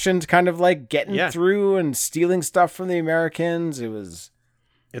 The Russians kind of getting through and stealing stuff from the Americans.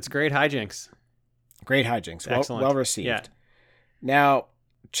 It's great hijinks. Great hijinks. Excellent. Well received. Yeah. Now,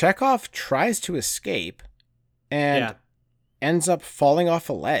 Chekhov tries to escape and ends up falling off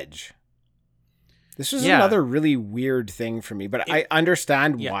a ledge. This was another really weird thing for me, but I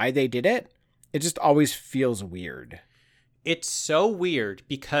understand why they did it. It just always feels weird. It's so weird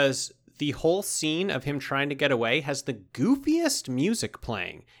because the whole scene of him trying to get away has the goofiest music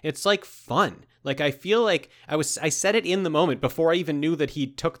playing. It's fun. I feel like I said it in the moment before I even knew that he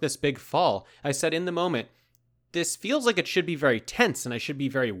took this big fall. I said in the moment, this feels like it should be very tense and I should be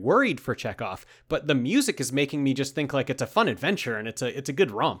very worried for Chekhov, but the music is making me just think it's a fun adventure and it's a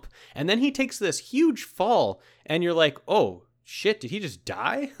good romp. And then he takes this huge fall and you're like, oh shit, did he just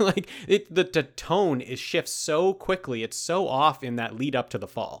die? The tone shifts so quickly. It's so off in that lead up to the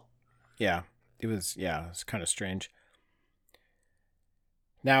fall. Yeah, it was kind of strange.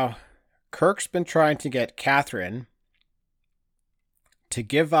 Now, Kirk's been trying to get Catherine to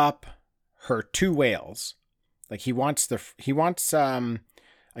give up her 2 whales. He wants I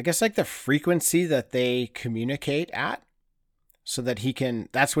guess the frequency that they communicate at so that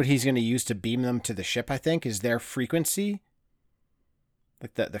that's what he's going to use to beam them to the ship, I think, is their frequency.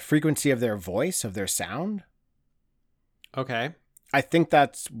 The frequency of their voice, of their sound. Okay. I think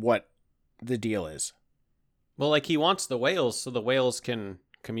that's what the deal is. Well, like he wants the whales so the whales can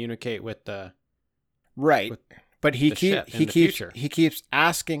communicate with the right. But he keeps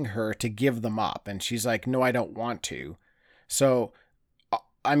asking her to give them up, and she's like, "No, I don't want to." So,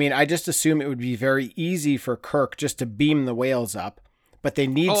 I mean, I just assume it would be very easy for Kirk just to beam the whales up, but they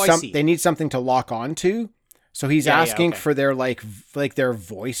need they need something to lock onto. So he's asking for their like their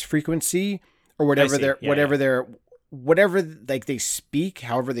voice frequency or whatever whatever they speak,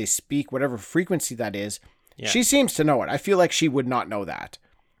 however they speak, whatever frequency that is. Yeah. She seems to know it. I feel like she would not know that,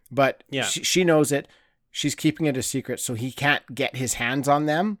 but she knows it. She's keeping it a secret, so he can't get his hands on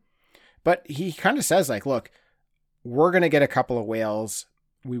them. But he kind of says, like, look, we're going to get a couple of whales.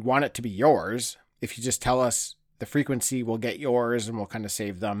 We want it to be yours. If you just tell us the frequency, we'll get yours and we'll kind of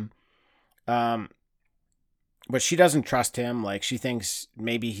save them. But she doesn't trust him. Like, she thinks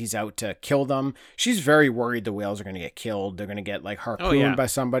maybe he's out to kill them. She's very worried the whales are going to get killed. They're going to get, like, harpooned by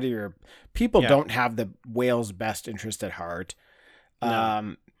somebody, or people don't have the whale's best interest at heart.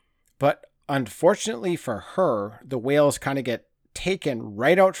 No. But unfortunately for her, the whales kind of get taken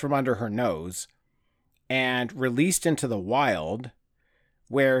right out from under her nose and released into the wild,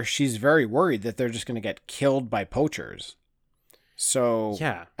 where she's very worried that they're just going to get killed by poachers. So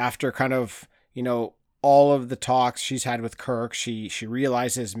after kind of, you know, all of the talks she's had with Kirk, she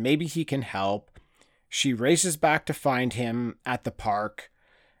realizes maybe he can help. She races back to find him at the park.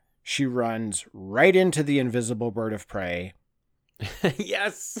 She runs right into the invisible bird of prey.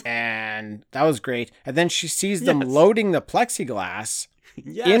 Yes. And that was great. And then she sees them loading the plexiglass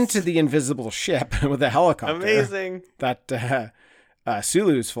into the invisible ship with a helicopter. Amazing. That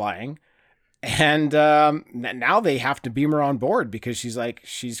Sulu's flying. And now they have to beam her on board because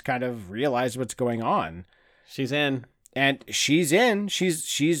she's kind of realized what's going on. She's in. And she's in.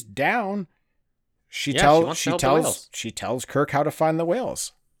 She's down. She tells Kirk how to find the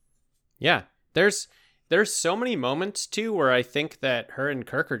whales. Yeah. There's so many moments too where I think that her and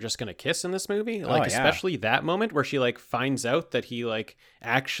Kirk are just going to kiss in this movie. Like, especially that moment where she like finds out that he like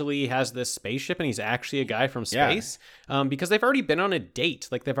actually has this spaceship and he's actually a guy from space. Yeah. Because they've already been on a date.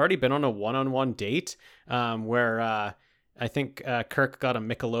 Like, they've already been on a one-on-one date where I think Kirk got a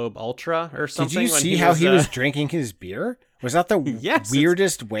Michelob Ultra or something. Did you see how he was drinking his beer? Was that the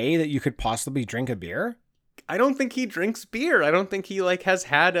weirdest way that you could possibly drink a beer? I don't think he drinks beer. I don't think he like has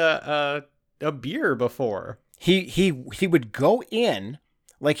had a beer before. He would go in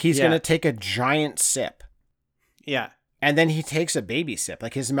like he's going to take a giant sip. Yeah. And then he takes a baby sip.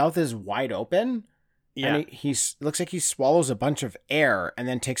 Like, his mouth is wide open. Yeah. And he looks like he swallows a bunch of air and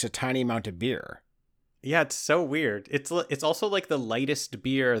then takes a tiny amount of beer. Yeah, it's so weird. It's also like the lightest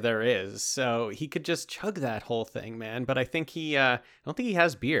beer there is. So he could just chug that whole thing, man. But I think I don't think he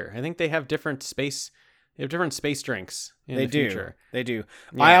has beer. I think they have different space drinks in the future. They do.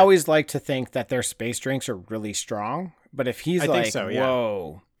 Yeah. I always like to think that their space drinks are really strong, but if he's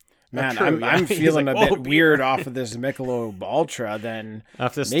whoa, man, I'm feeling a bit weird off of this Michelob Ultra, then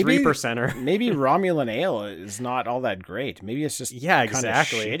off this 3%er. Maybe Romulan ale is not all that great. Maybe it's just kind of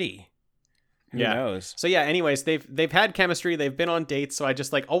shitty. Who knows? So anyways, they've had chemistry, they've been on dates, so I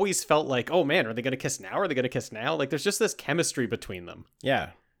just like always felt like, oh man, are they going to kiss now? Are they going to kiss now? Like, there's just this chemistry between them.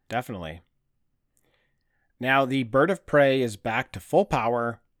 Yeah, definitely. Now, the bird of prey is back to full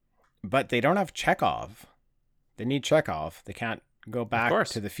power, but they don't have Chekhov. They need Chekhov. They can't go back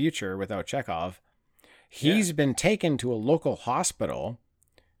to the future without Chekhov. He's been taken to a local hospital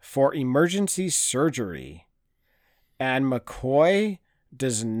for emergency surgery, and McCoy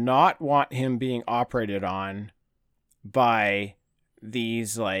does not want him being operated on by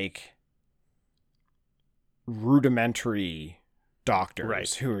these, like, rudimentary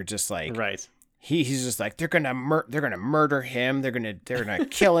doctors who are just like... Right. He's just like, they're gonna murder him. They're gonna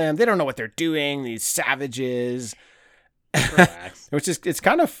kill him. They don't know what they're doing. These savages, which is it's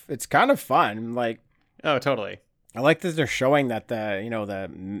kind of fun. Like, oh, totally. I like that they're showing that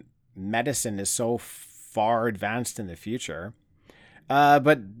the medicine is so far advanced in the future.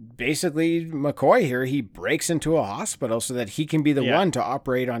 But basically, McCoy here, he breaks into a hospital so that he can be the one to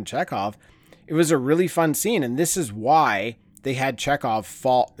operate on Chekhov. It was a really fun scene, and this is why they had Chekhov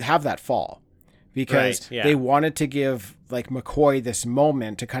have that fall. Because they wanted to give like McCoy this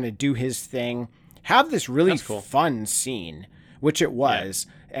moment to kind of do his thing, have this really fun scene, which it was.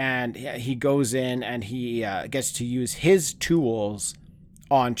 Yeah. And he goes in and he gets to use his tools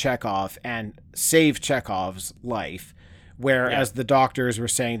on Chekhov and save Chekhov's life. Whereas the doctors were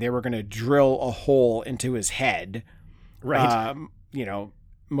saying they were going to drill a hole into his head. Right.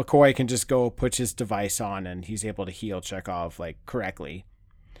 McCoy can just go put his device on and he's able to heal Chekhov like correctly.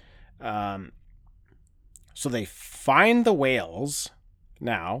 So they find the whales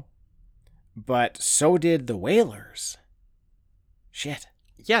now. but so did the whalers. Shit.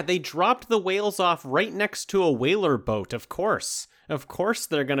 Yeah, they dropped the whales off right next to a whaler boat, of course. Of course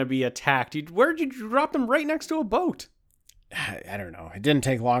they're going to be attacked. Where did you drop them right next to a boat? I don't know. It didn't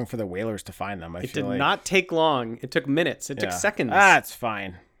take long for the whalers to find them. It did not take long. It took minutes. It took seconds. It's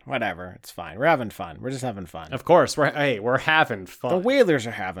fine. Whatever. It's fine. We're having fun. We're just having fun. Of course. We're having fun. The whalers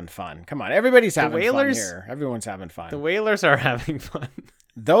are having fun. Come on. Everybody's having fun here. Everyone's having fun. The whalers are having fun.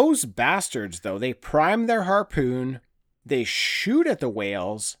 Those bastards, though, they prime their harpoon. They shoot at the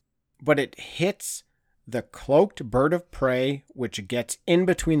whales, but it hits the cloaked bird of prey, which gets in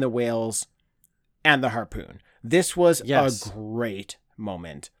between the whales and the harpoon. This was a great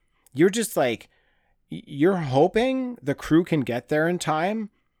moment. You're just like, you're hoping the crew can get there in time,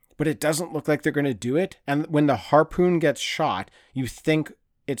 but it doesn't look like they're going to do it. And when the harpoon gets shot, you think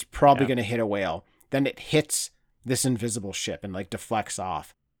it's probably going to hit a whale. Then it hits this invisible ship and like deflects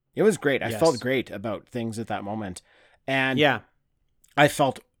off. It was great. I felt great about things at that moment. And I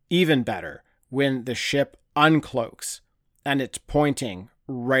felt even better when the ship uncloaks and it's pointing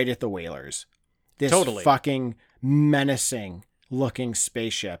right at the whalers. This fucking menacing looking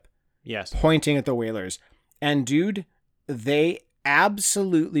spaceship pointing at the whalers. And dude, they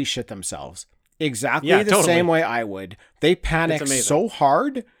absolutely shit themselves. Exactly the same way I would. They panicked so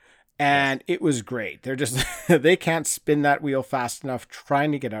hard and it was great. They're just, they can't spin that wheel fast enough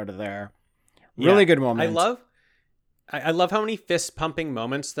trying to get out of there. Really good moment. I love how many fist pumping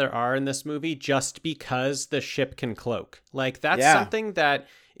moments there are in this movie just because the ship can cloak. Like that's something that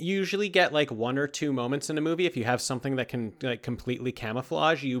you usually get like one or two moments in a movie. If you have something that can like completely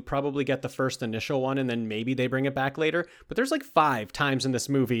camouflage, you probably get the first initial one and then maybe they bring it back later. But there's like 5 times in this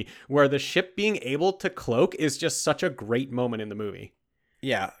movie where the ship being able to cloak is just such a great moment in the movie.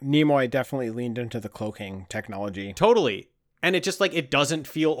 Yeah, Nimoy definitely leaned into the cloaking technology. Totally. And it just like, it doesn't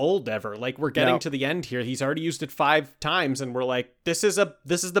feel old ever. Like we're getting to the end here. He's already used it 5 times and we're like, this is the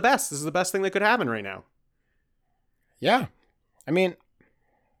best. This is the best thing that could happen right now. Yeah. I mean,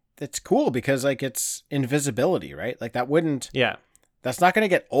 it's cool because like it's invisibility, right? Like that wouldn't, that's not going to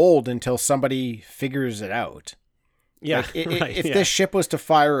get old until somebody figures it out. Yeah. Like, if this ship was to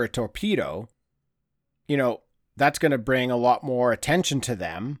fire a torpedo, you know, that's going to bring a lot more attention to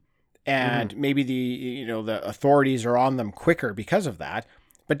them. And maybe the authorities are on them quicker because of that.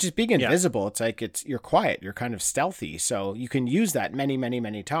 But just being invisible, it's like you're quiet, you're kind of stealthy. So you can use that many, many,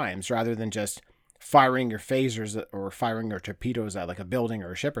 many times rather than just firing your phasers or firing your torpedoes at like a building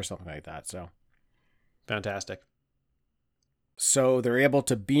or a ship or something like that. So fantastic. So they're able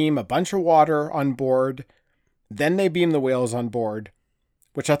to beam a bunch of water on board. Then they beam the whales on board,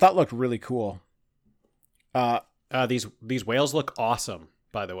 which I thought looked really cool. These whales look awesome.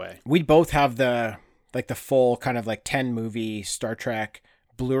 By the way, we both have the full kind of like 10 movie Star Trek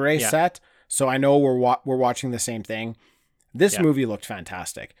Blu-ray set. So I know we're watching the same thing. This movie looked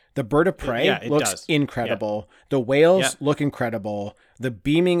fantastic. The bird of prey looks incredible. Yeah. The whales look incredible. The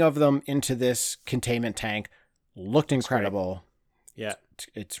beaming of them into this containment tank looked incredible. Yeah.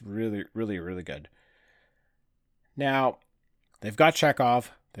 It's really, really, really good. Now, they've got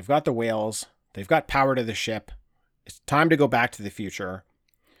Chekhov. They've got the whales. They've got power to the ship. It's time to go back to the future.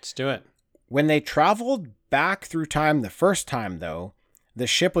 Let's do it. When they traveled back through time the first time, though, the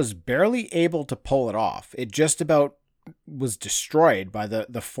ship was barely able to pull it off. It just about was destroyed by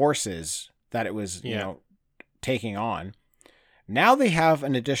the forces that it was, taking on. Now they have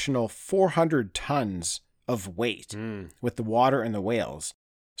an additional 400 tons of weight with the water and the whales.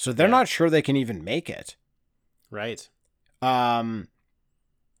 So they're not sure they can even make it. Right.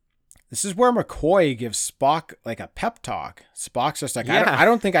 This is where McCoy gives Spock like a pep talk. Spock's just like, I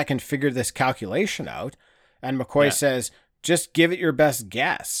don't think I can figure this calculation out. And McCoy says, just give it your best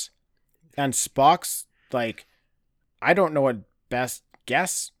guess. And Spock's like, I don't know what best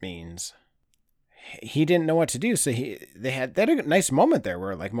guess means. He didn't know what to do. So they had a nice moment there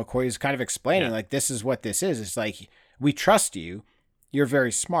where like McCoy's kind of explaining like, this is what this is. It's like, we trust you. You're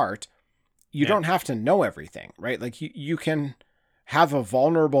very smart. You don't have to know everything, right? Like you can have a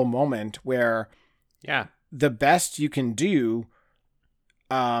vulnerable moment where the best you can do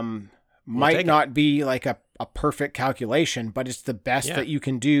might not be like a perfect calculation, but it's the best that you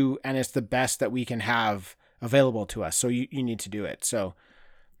can do, and it's the best that we can have available to us. So you need to do it. So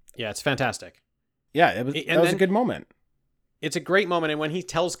it's fantastic. Yeah, that was a good moment. It's a great moment, and when he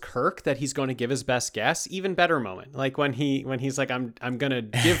tells Kirk that he's going to give his best guess, even better moment. Like when he's like, I'm going to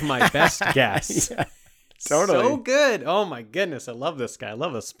give my best guess. Totally. So good. Oh my goodness. I love this guy. I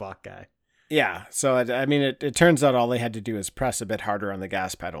love this Spock guy. Yeah, so it turns out all they had to do is press a bit harder on the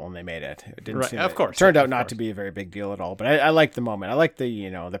gas pedal and they made it. It didn't Right, of course. Turned out Of not course. to be a very big deal at all, but I liked the moment. I liked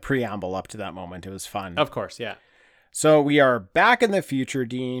the preamble up to that moment. It was fun. Of course, yeah. So we are back in the future,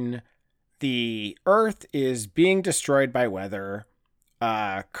 Dean. The Earth is being destroyed by weather.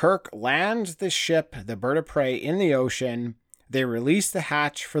 Kirk lands the ship, the Bird of Prey, in the ocean. They release the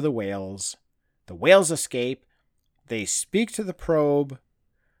hatch for the whales. The whales escape. They speak to the probe.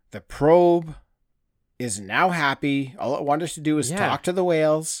 The probe is now happy. All it wanted to do was talk to the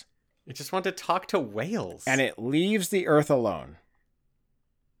whales. I just want to talk to whales. And it leaves the Earth alone.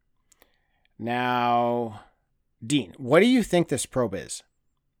 Now, Dean, what do you think this probe is?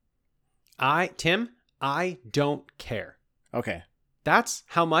 Tim, I don't care. Okay. That's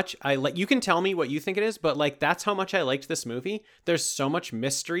how much I like. You can tell me what you think it is, but like, that's how much I liked this movie. There's so much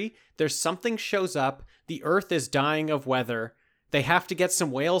mystery. There's something shows up. The Earth is dying of weather. They have to get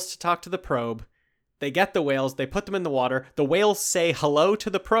some whales to talk to the probe. They get the whales. They put them in the water. The whales say hello to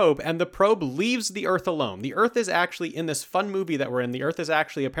the probe, and the probe leaves the Earth alone. The Earth is actually, in this fun movie that we're in, the Earth is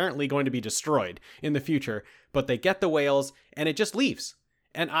actually apparently going to be destroyed in the future. But they get the whales, and it just leaves.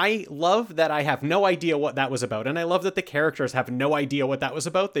 And I love that I have no idea what that was about. And I love that the characters have no idea what that was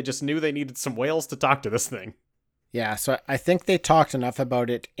about. They just knew they needed some whales to talk to this thing. Yeah, so I think they talked enough about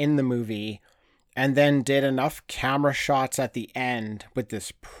it in the movie and then did enough camera shots at the end with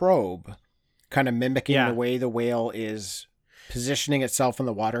this probe kind of mimicking the way the whale is positioning itself in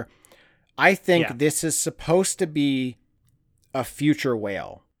the water. I think this is supposed to be a future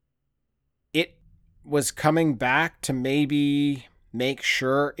whale. It was coming back to maybe make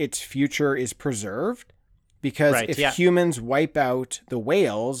sure its future is preserved, because if humans wipe out the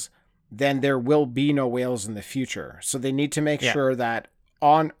whales, then there will be no whales in the future. So they need to make sure that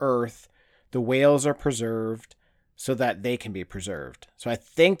on Earth, the whales are preserved so that they can be preserved. So I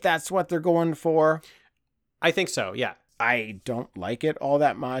think that's what they're going for. I think so, yeah. I don't like it all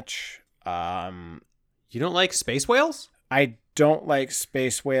that much. You don't like space whales? I don't like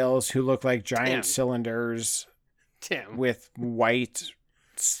space whales who look like giant cylinders with white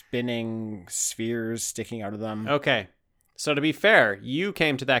spinning spheres sticking out of them. Okay. So to be fair, you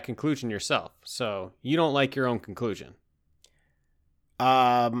came to that conclusion yourself. So you don't like your own conclusion.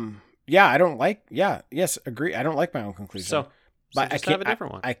 Yeah, I don't like. Yeah, yes, agree. I don't like my own conclusion. So but just have a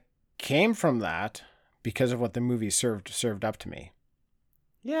different one. I came from that because of what the movie served up to me.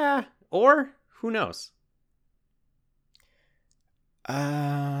 Yeah, or who knows?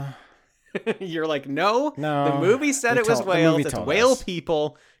 You're like, no. The movie said it was whales. It's whale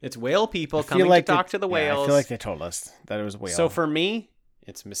people. It's whale people coming to talk to the whales. I feel like they told us that it was whale. So for me,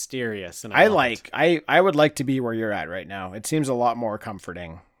 it's mysterious, and I would like to be where you're at right now. It seems a lot more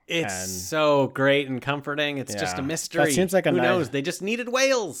comforting. It's so great and comforting. It's just a mystery. That seems like who knows? They just needed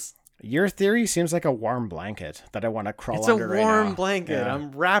whales. Your theory seems like a warm blanket that I want to crawl under right now. It's a warm blanket. Yeah.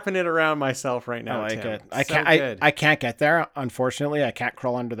 I'm wrapping it around myself right now. I like Tim. it. I can't get there. Unfortunately, I can't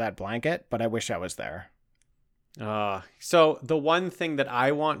crawl under that blanket, but I wish I was there. So the one thing that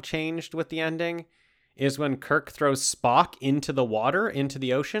I want changed with the ending is when Kirk throws Spock into the water, into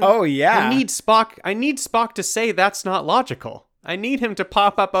the ocean. Oh yeah. I need Spock to say that's not logical. I need him to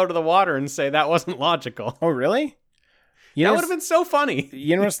pop up out of the water and say that wasn't logical. Oh really? That would have been so funny.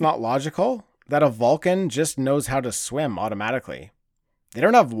 You know what's not logical? That a Vulcan just knows how to swim automatically. They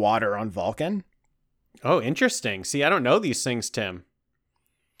don't have water on Vulcan. Oh, interesting. See, I don't know these things, Tim.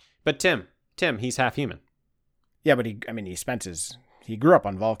 But Tim, he's half human. Yeah, but he grew up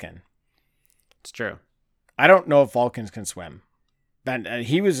on Vulcan. It's true. I don't know if Vulcans can swim. And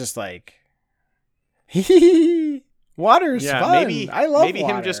he was just like, water's fun. I love maybe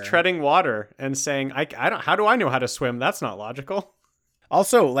water. Him just treading water and saying, I don't. How do I know how to swim? That's not logical.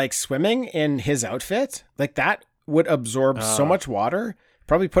 Also, like swimming in his outfit, like that would absorb so much water.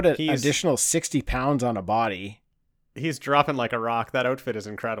 Probably put an additional 60 pounds on a body. He's dropping like a rock. That outfit is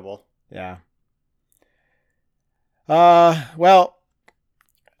incredible. Yeah. Well,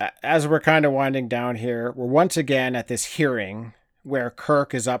 as we're kind of winding down here, we're once again at this hearing where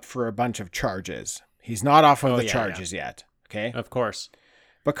Kirk is up for a bunch of charges. He's not off of the charges yet. Okay. Of course.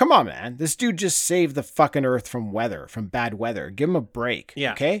 But come on, man. This dude just saved the fucking Earth from bad weather. Give him a break.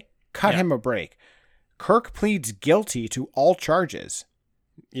 Yeah. Okay? Cut him a break. Kirk pleads guilty to all charges.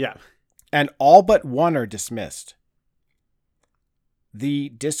 Yeah. And all but one are dismissed. The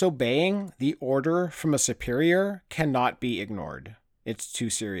disobeying the order from a superior cannot be ignored. It's too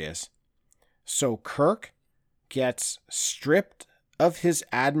serious. So Kirk gets stripped of his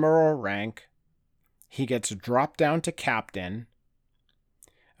admiral rank. He gets dropped down to captain.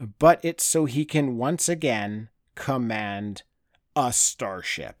 But it's so he can once again command a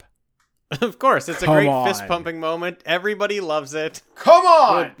starship. Of course, it's a Come great on. fist pumping moment. Everybody loves it. Come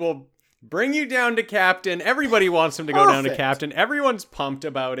on! We'll bring you down to captain. Everybody wants him to go down to Perfect. captain. Everyone's pumped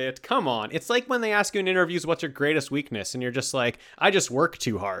about it. Come on. It's like when they ask you in interviews, what's your greatest weakness? And you're just like, I just work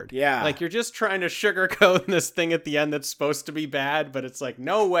too hard. Yeah. Like, you're just trying to sugarcoat this thing at the end that's supposed to be bad, but it's like,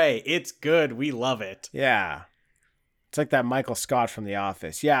 no way. It's good. We love it. Yeah. It's like that Michael Scott from The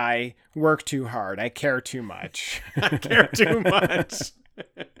Office. Yeah, I work too hard. I care too much. I care too much.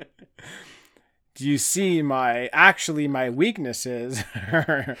 Do you see my weaknesses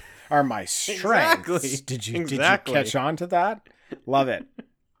are my strengths? Exactly. Did you Exactly. catch on to that? Love it.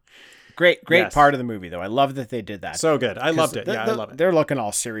 Great Yes. part of the movie though. I love that they did that. So good. I loved it. Yeah, I love it. They're looking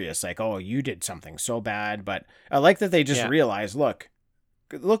all serious, like, oh, you did something so bad. But I like that they just realize, look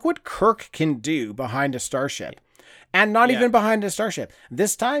what Kirk can do behind a starship. And not even behind a starship.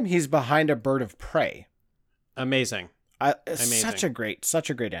 This time he's behind a bird of prey. Amazing. Such a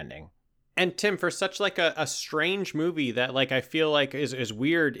great ending. And Tim, for such like a strange movie that like I feel like is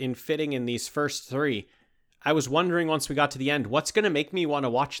weird in fitting in these first three, I was wondering once we got to the end, what's going to make me want to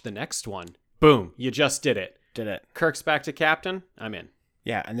watch the next one? Boom, you just did it. Kirk's back to captain. I'm in.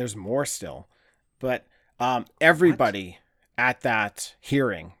 Yeah, and there's more still. But everybody at that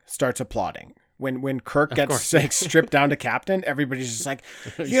hearing starts applauding. When Kirk gets like stripped down to captain, everybody's just like,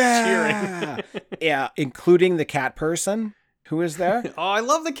 yeah. Yeah, including the cat person who is there. Oh, I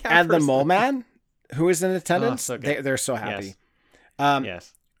love the cat and person. the mole man who is in attendance. Oh, so good. They're so happy. Yes.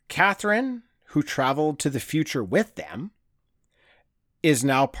 Yes. Catherine, who traveled to the future with them, is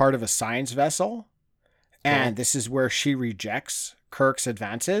now part of a science vessel. And this is where she rejects Kirk's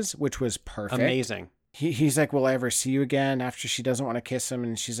advances, which was perfect. Amazing. He's like, will I ever see you again? After she doesn't want to kiss him.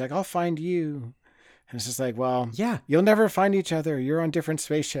 And she's like, I'll find you. And it's just like, well, yeah, you'll never find each other. You're on different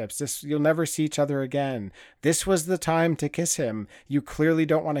spaceships. You'll never see each other again. This was the time to kiss him. You clearly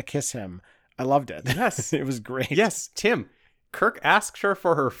don't want to kiss him. I loved it. Yes. It was great. Yes, Tim. Kirk asked her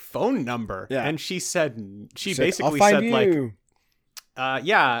for her phone number. Yeah. And she said, I'll find you. like,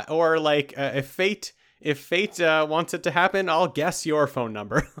 yeah, or like, if fate wants it to happen, I'll guess your phone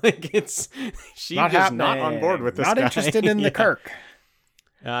number. Like she's just not on board with this Not guy. interested in the Kirk.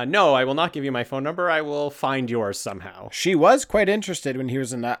 No, I will not give you my phone number. I will find yours somehow. She was quite interested when he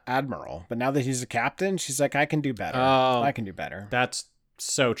was an admiral, but now that he's a captain, she's like, I can do better. Oh, I can do better. That's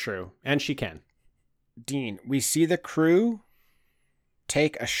so true. And she can. Dean, we see the crew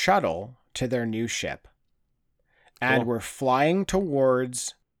take a shuttle to their new ship. And we're flying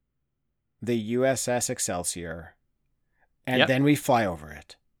towards the USS Excelsior. And then we fly over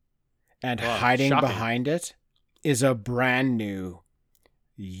it. And hiding behind it is a brand new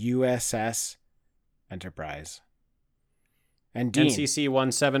USS Enterprise. And Dean, NCC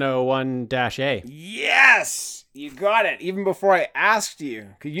 1701-A. Yes! You got it. Even before I asked you.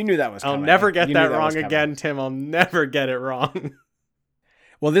 Because you knew that was coming. I'll never get You knew that was wrong coming. again, Tim. I'll never get it wrong.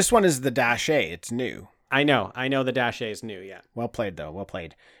 Well, this one is the -A. It's new. I know the -A is new, yeah. Well played, though. Well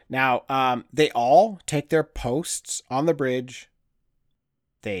played. Now, they all take their posts on the bridge.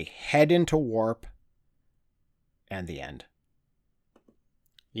 They head into warp. And the end.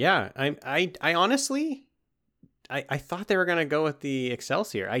 Yeah, I honestly, I thought they were going to go with the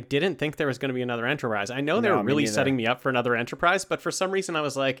Excelsior. I didn't think there was going to be another Enterprise. I know they were really setting me up for another Enterprise, but for some reason I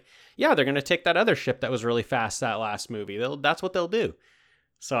was like, yeah, they're going to take that other ship that was really fast that last movie. That's what they'll do.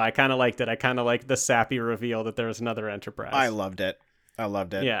 So I kind of liked it. I kind of liked the sappy reveal that there was another Enterprise. I loved it.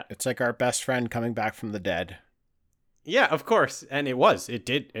 Yeah. It's like our best friend coming back from the dead. Yeah, of course. And it was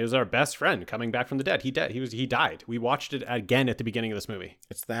our best friend coming back from the dead. He died. We watched it again at the beginning of this movie.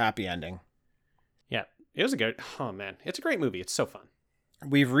 It's the happy ending. Yeah. It was oh man, it's a great movie. It's so fun.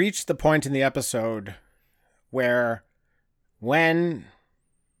 We've reached the point in the episode where when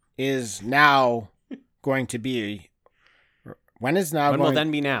is now going to be When will then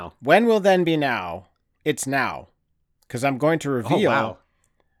be now? When will then be now? It's now. Because I'm going to reveal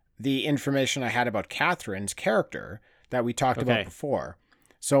the information I had about Catherine's character that we talked about before.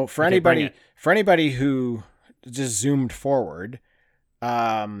 So for anybody who just zoomed forward,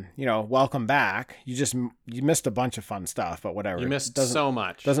 welcome back. You missed a bunch of fun stuff, but whatever. You missed so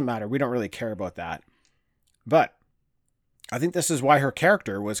much. Doesn't matter. We don't really care about that. But I think this is why her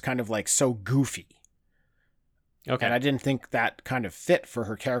character was kind of like so goofy. Okay. And I didn't think that kind of fit for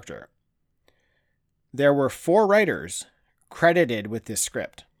her character. There were 4 writers credited with this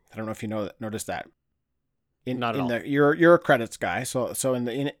script. I don't know if you noticed that. Not at all. You're a credits guy, so in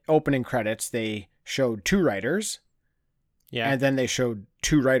the opening credits they showed 2 writers. Yeah. And then they showed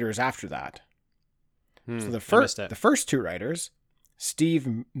 2 writers after that. So the first 2 writers,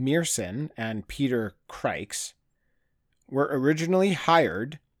 Steve Mearson and Peter Crykes, were originally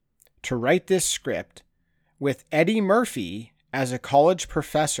hired to write this script with Eddie Murphy as a college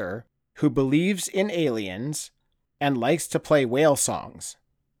professor who believes in aliens and likes to play whale songs.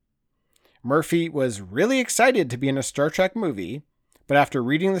 Murphy was really excited to be in a Star Trek movie, but after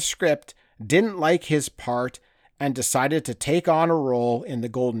reading the script, didn't like his part and decided to take on a role in The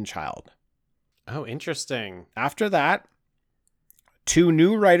Golden Child. Oh, interesting. After that, 2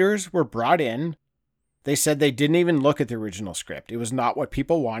 new writers were brought in. They said they didn't even look at the original script. It was not what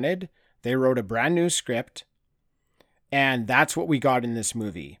people wanted. They wrote a brand new script, and that's what we got in this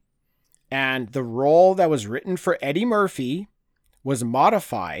movie. And the role that was written for Eddie Murphy was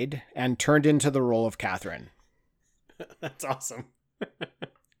modified and turned into the role of Catherine. That's awesome.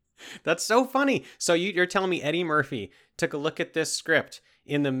 That's so funny. So you're telling me Eddie Murphy took a look at this script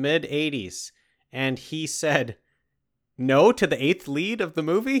in the mid-'80s and he said no to the 8th lead of the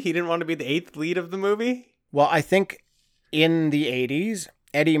movie? He didn't want to be the 8th lead of the movie? Well, I think in the 80s,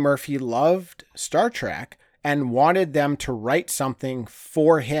 Eddie Murphy loved Star Trek and wanted them to write something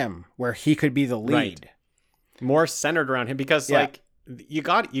for him where he could be the lead. Right. More centered around him because like you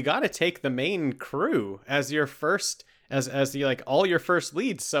got to take the main crew as your first as the like all your first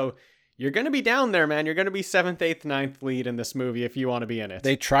leads. So you're going to be down there, man. You're going to be 7th, 8th, 9th lead in this movie if you want to be in it.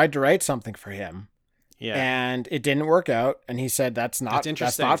 They tried to write something for him. Yeah. And it didn't work out and he said that's not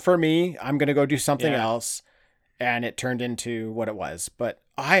for me. I'm going to go do something else. And it turned into what it was. But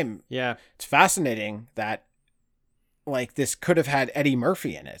it's fascinating that like this could have had Eddie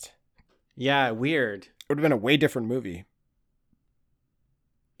Murphy in it. Yeah, weird. It would have been a way different movie.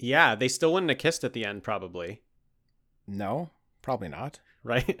 Yeah, they still wouldn't have kissed at the end, probably. No, probably not.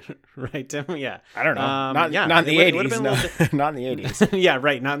 Right? Right, Tim? Yeah. I don't know. Not in the 80s. Not in the 80s. Yeah,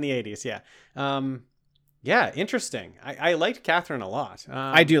 right. Not in the 80s. Yeah. Yeah, interesting. I liked Catherine a lot.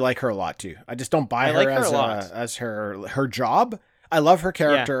 I do like her a lot, too. I just don't buy her as her job. I love her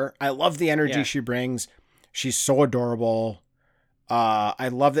character. Yeah. I love the energy she brings. She's so adorable. I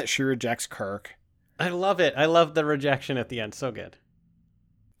love that she rejects Kirk. I love it. I love the rejection at the end. So good.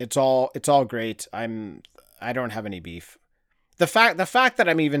 It's all great. I don't have any beef. The fact that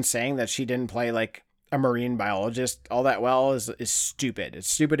I'm even saying that she didn't play like a marine biologist all that well is stupid. It's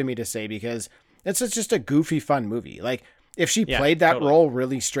stupid to me to say because it's just a goofy, fun movie. Like if she played that role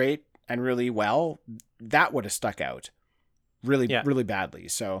really straight and really well, that would have stuck out really badly.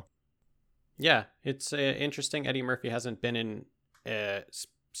 So yeah, it's interesting. Eddie Murphy hasn't been in a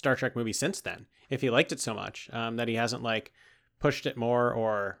Star Trek movie since then. If he liked it so much, that he hasn't like pushed it more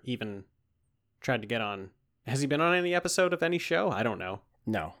or even tried to get on. Has he been on any episode of any show? I don't know.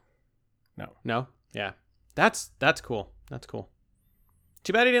 No. Yeah. That's cool. That's cool.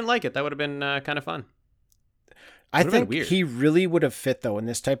 Too bad he didn't like it. That would have been kind of fun. I think he really would have fit though in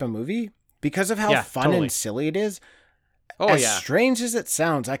this type of movie because of how fun and silly it is. Oh, as strange as it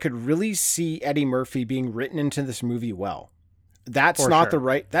sounds, I could really see Eddie Murphy being written into this movie well. That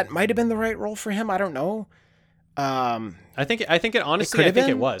might have been the right role for him. I don't know. I think it honestly,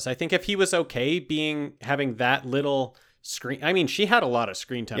 it was. I think if he was okay having that little screen, I mean, she had a lot of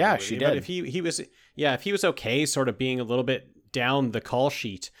screen time. Yeah, she did. But if he was okay sort of being a little bit down the call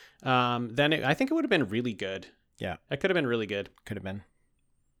sheet, then I think it would have been really good. Yeah. It could have been really good. Could have been.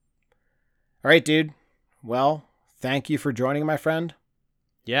 All right, dude. Well, thank you for joining, my friend.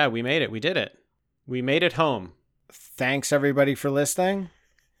 Yeah, we made it. We did it. We made it home. Thanks, everybody, for listening.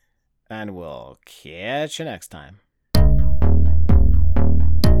 And we'll catch you next time.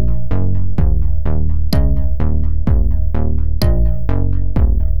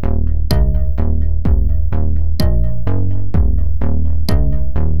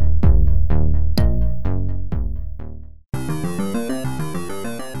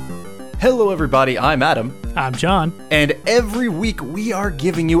 Hello everybody, I'm Adam. I'm John. And every week we are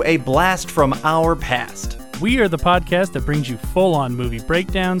giving you a blast from our past. We are the podcast that brings you full-on movie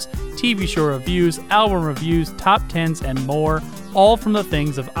breakdowns, TV show reviews, album reviews, top 10s, and more, all from the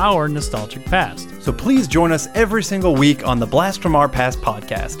things of our nostalgic past. So please join us every single week on the Blast from Our Past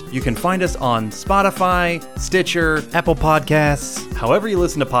podcast. You can find us on Spotify, Stitcher, Apple Podcasts. However you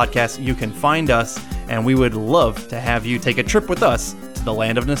listen to podcasts, you can find us, and we would love to have you take a trip with us to the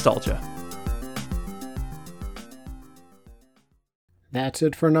land of nostalgia. That's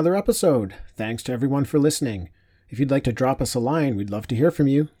it for another episode. Thanks to everyone for listening. If you'd like to drop us a line, we'd love to hear from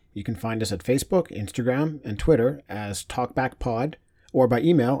you. You can find us at Facebook, Instagram, and Twitter as TalkbackPod, or by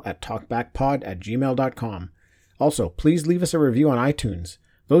email at talkbackpod@gmail.com. Also, please leave us a review on iTunes.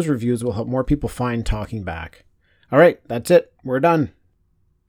 Those reviews will help more people find Talking Back. All right, that's it. We're done.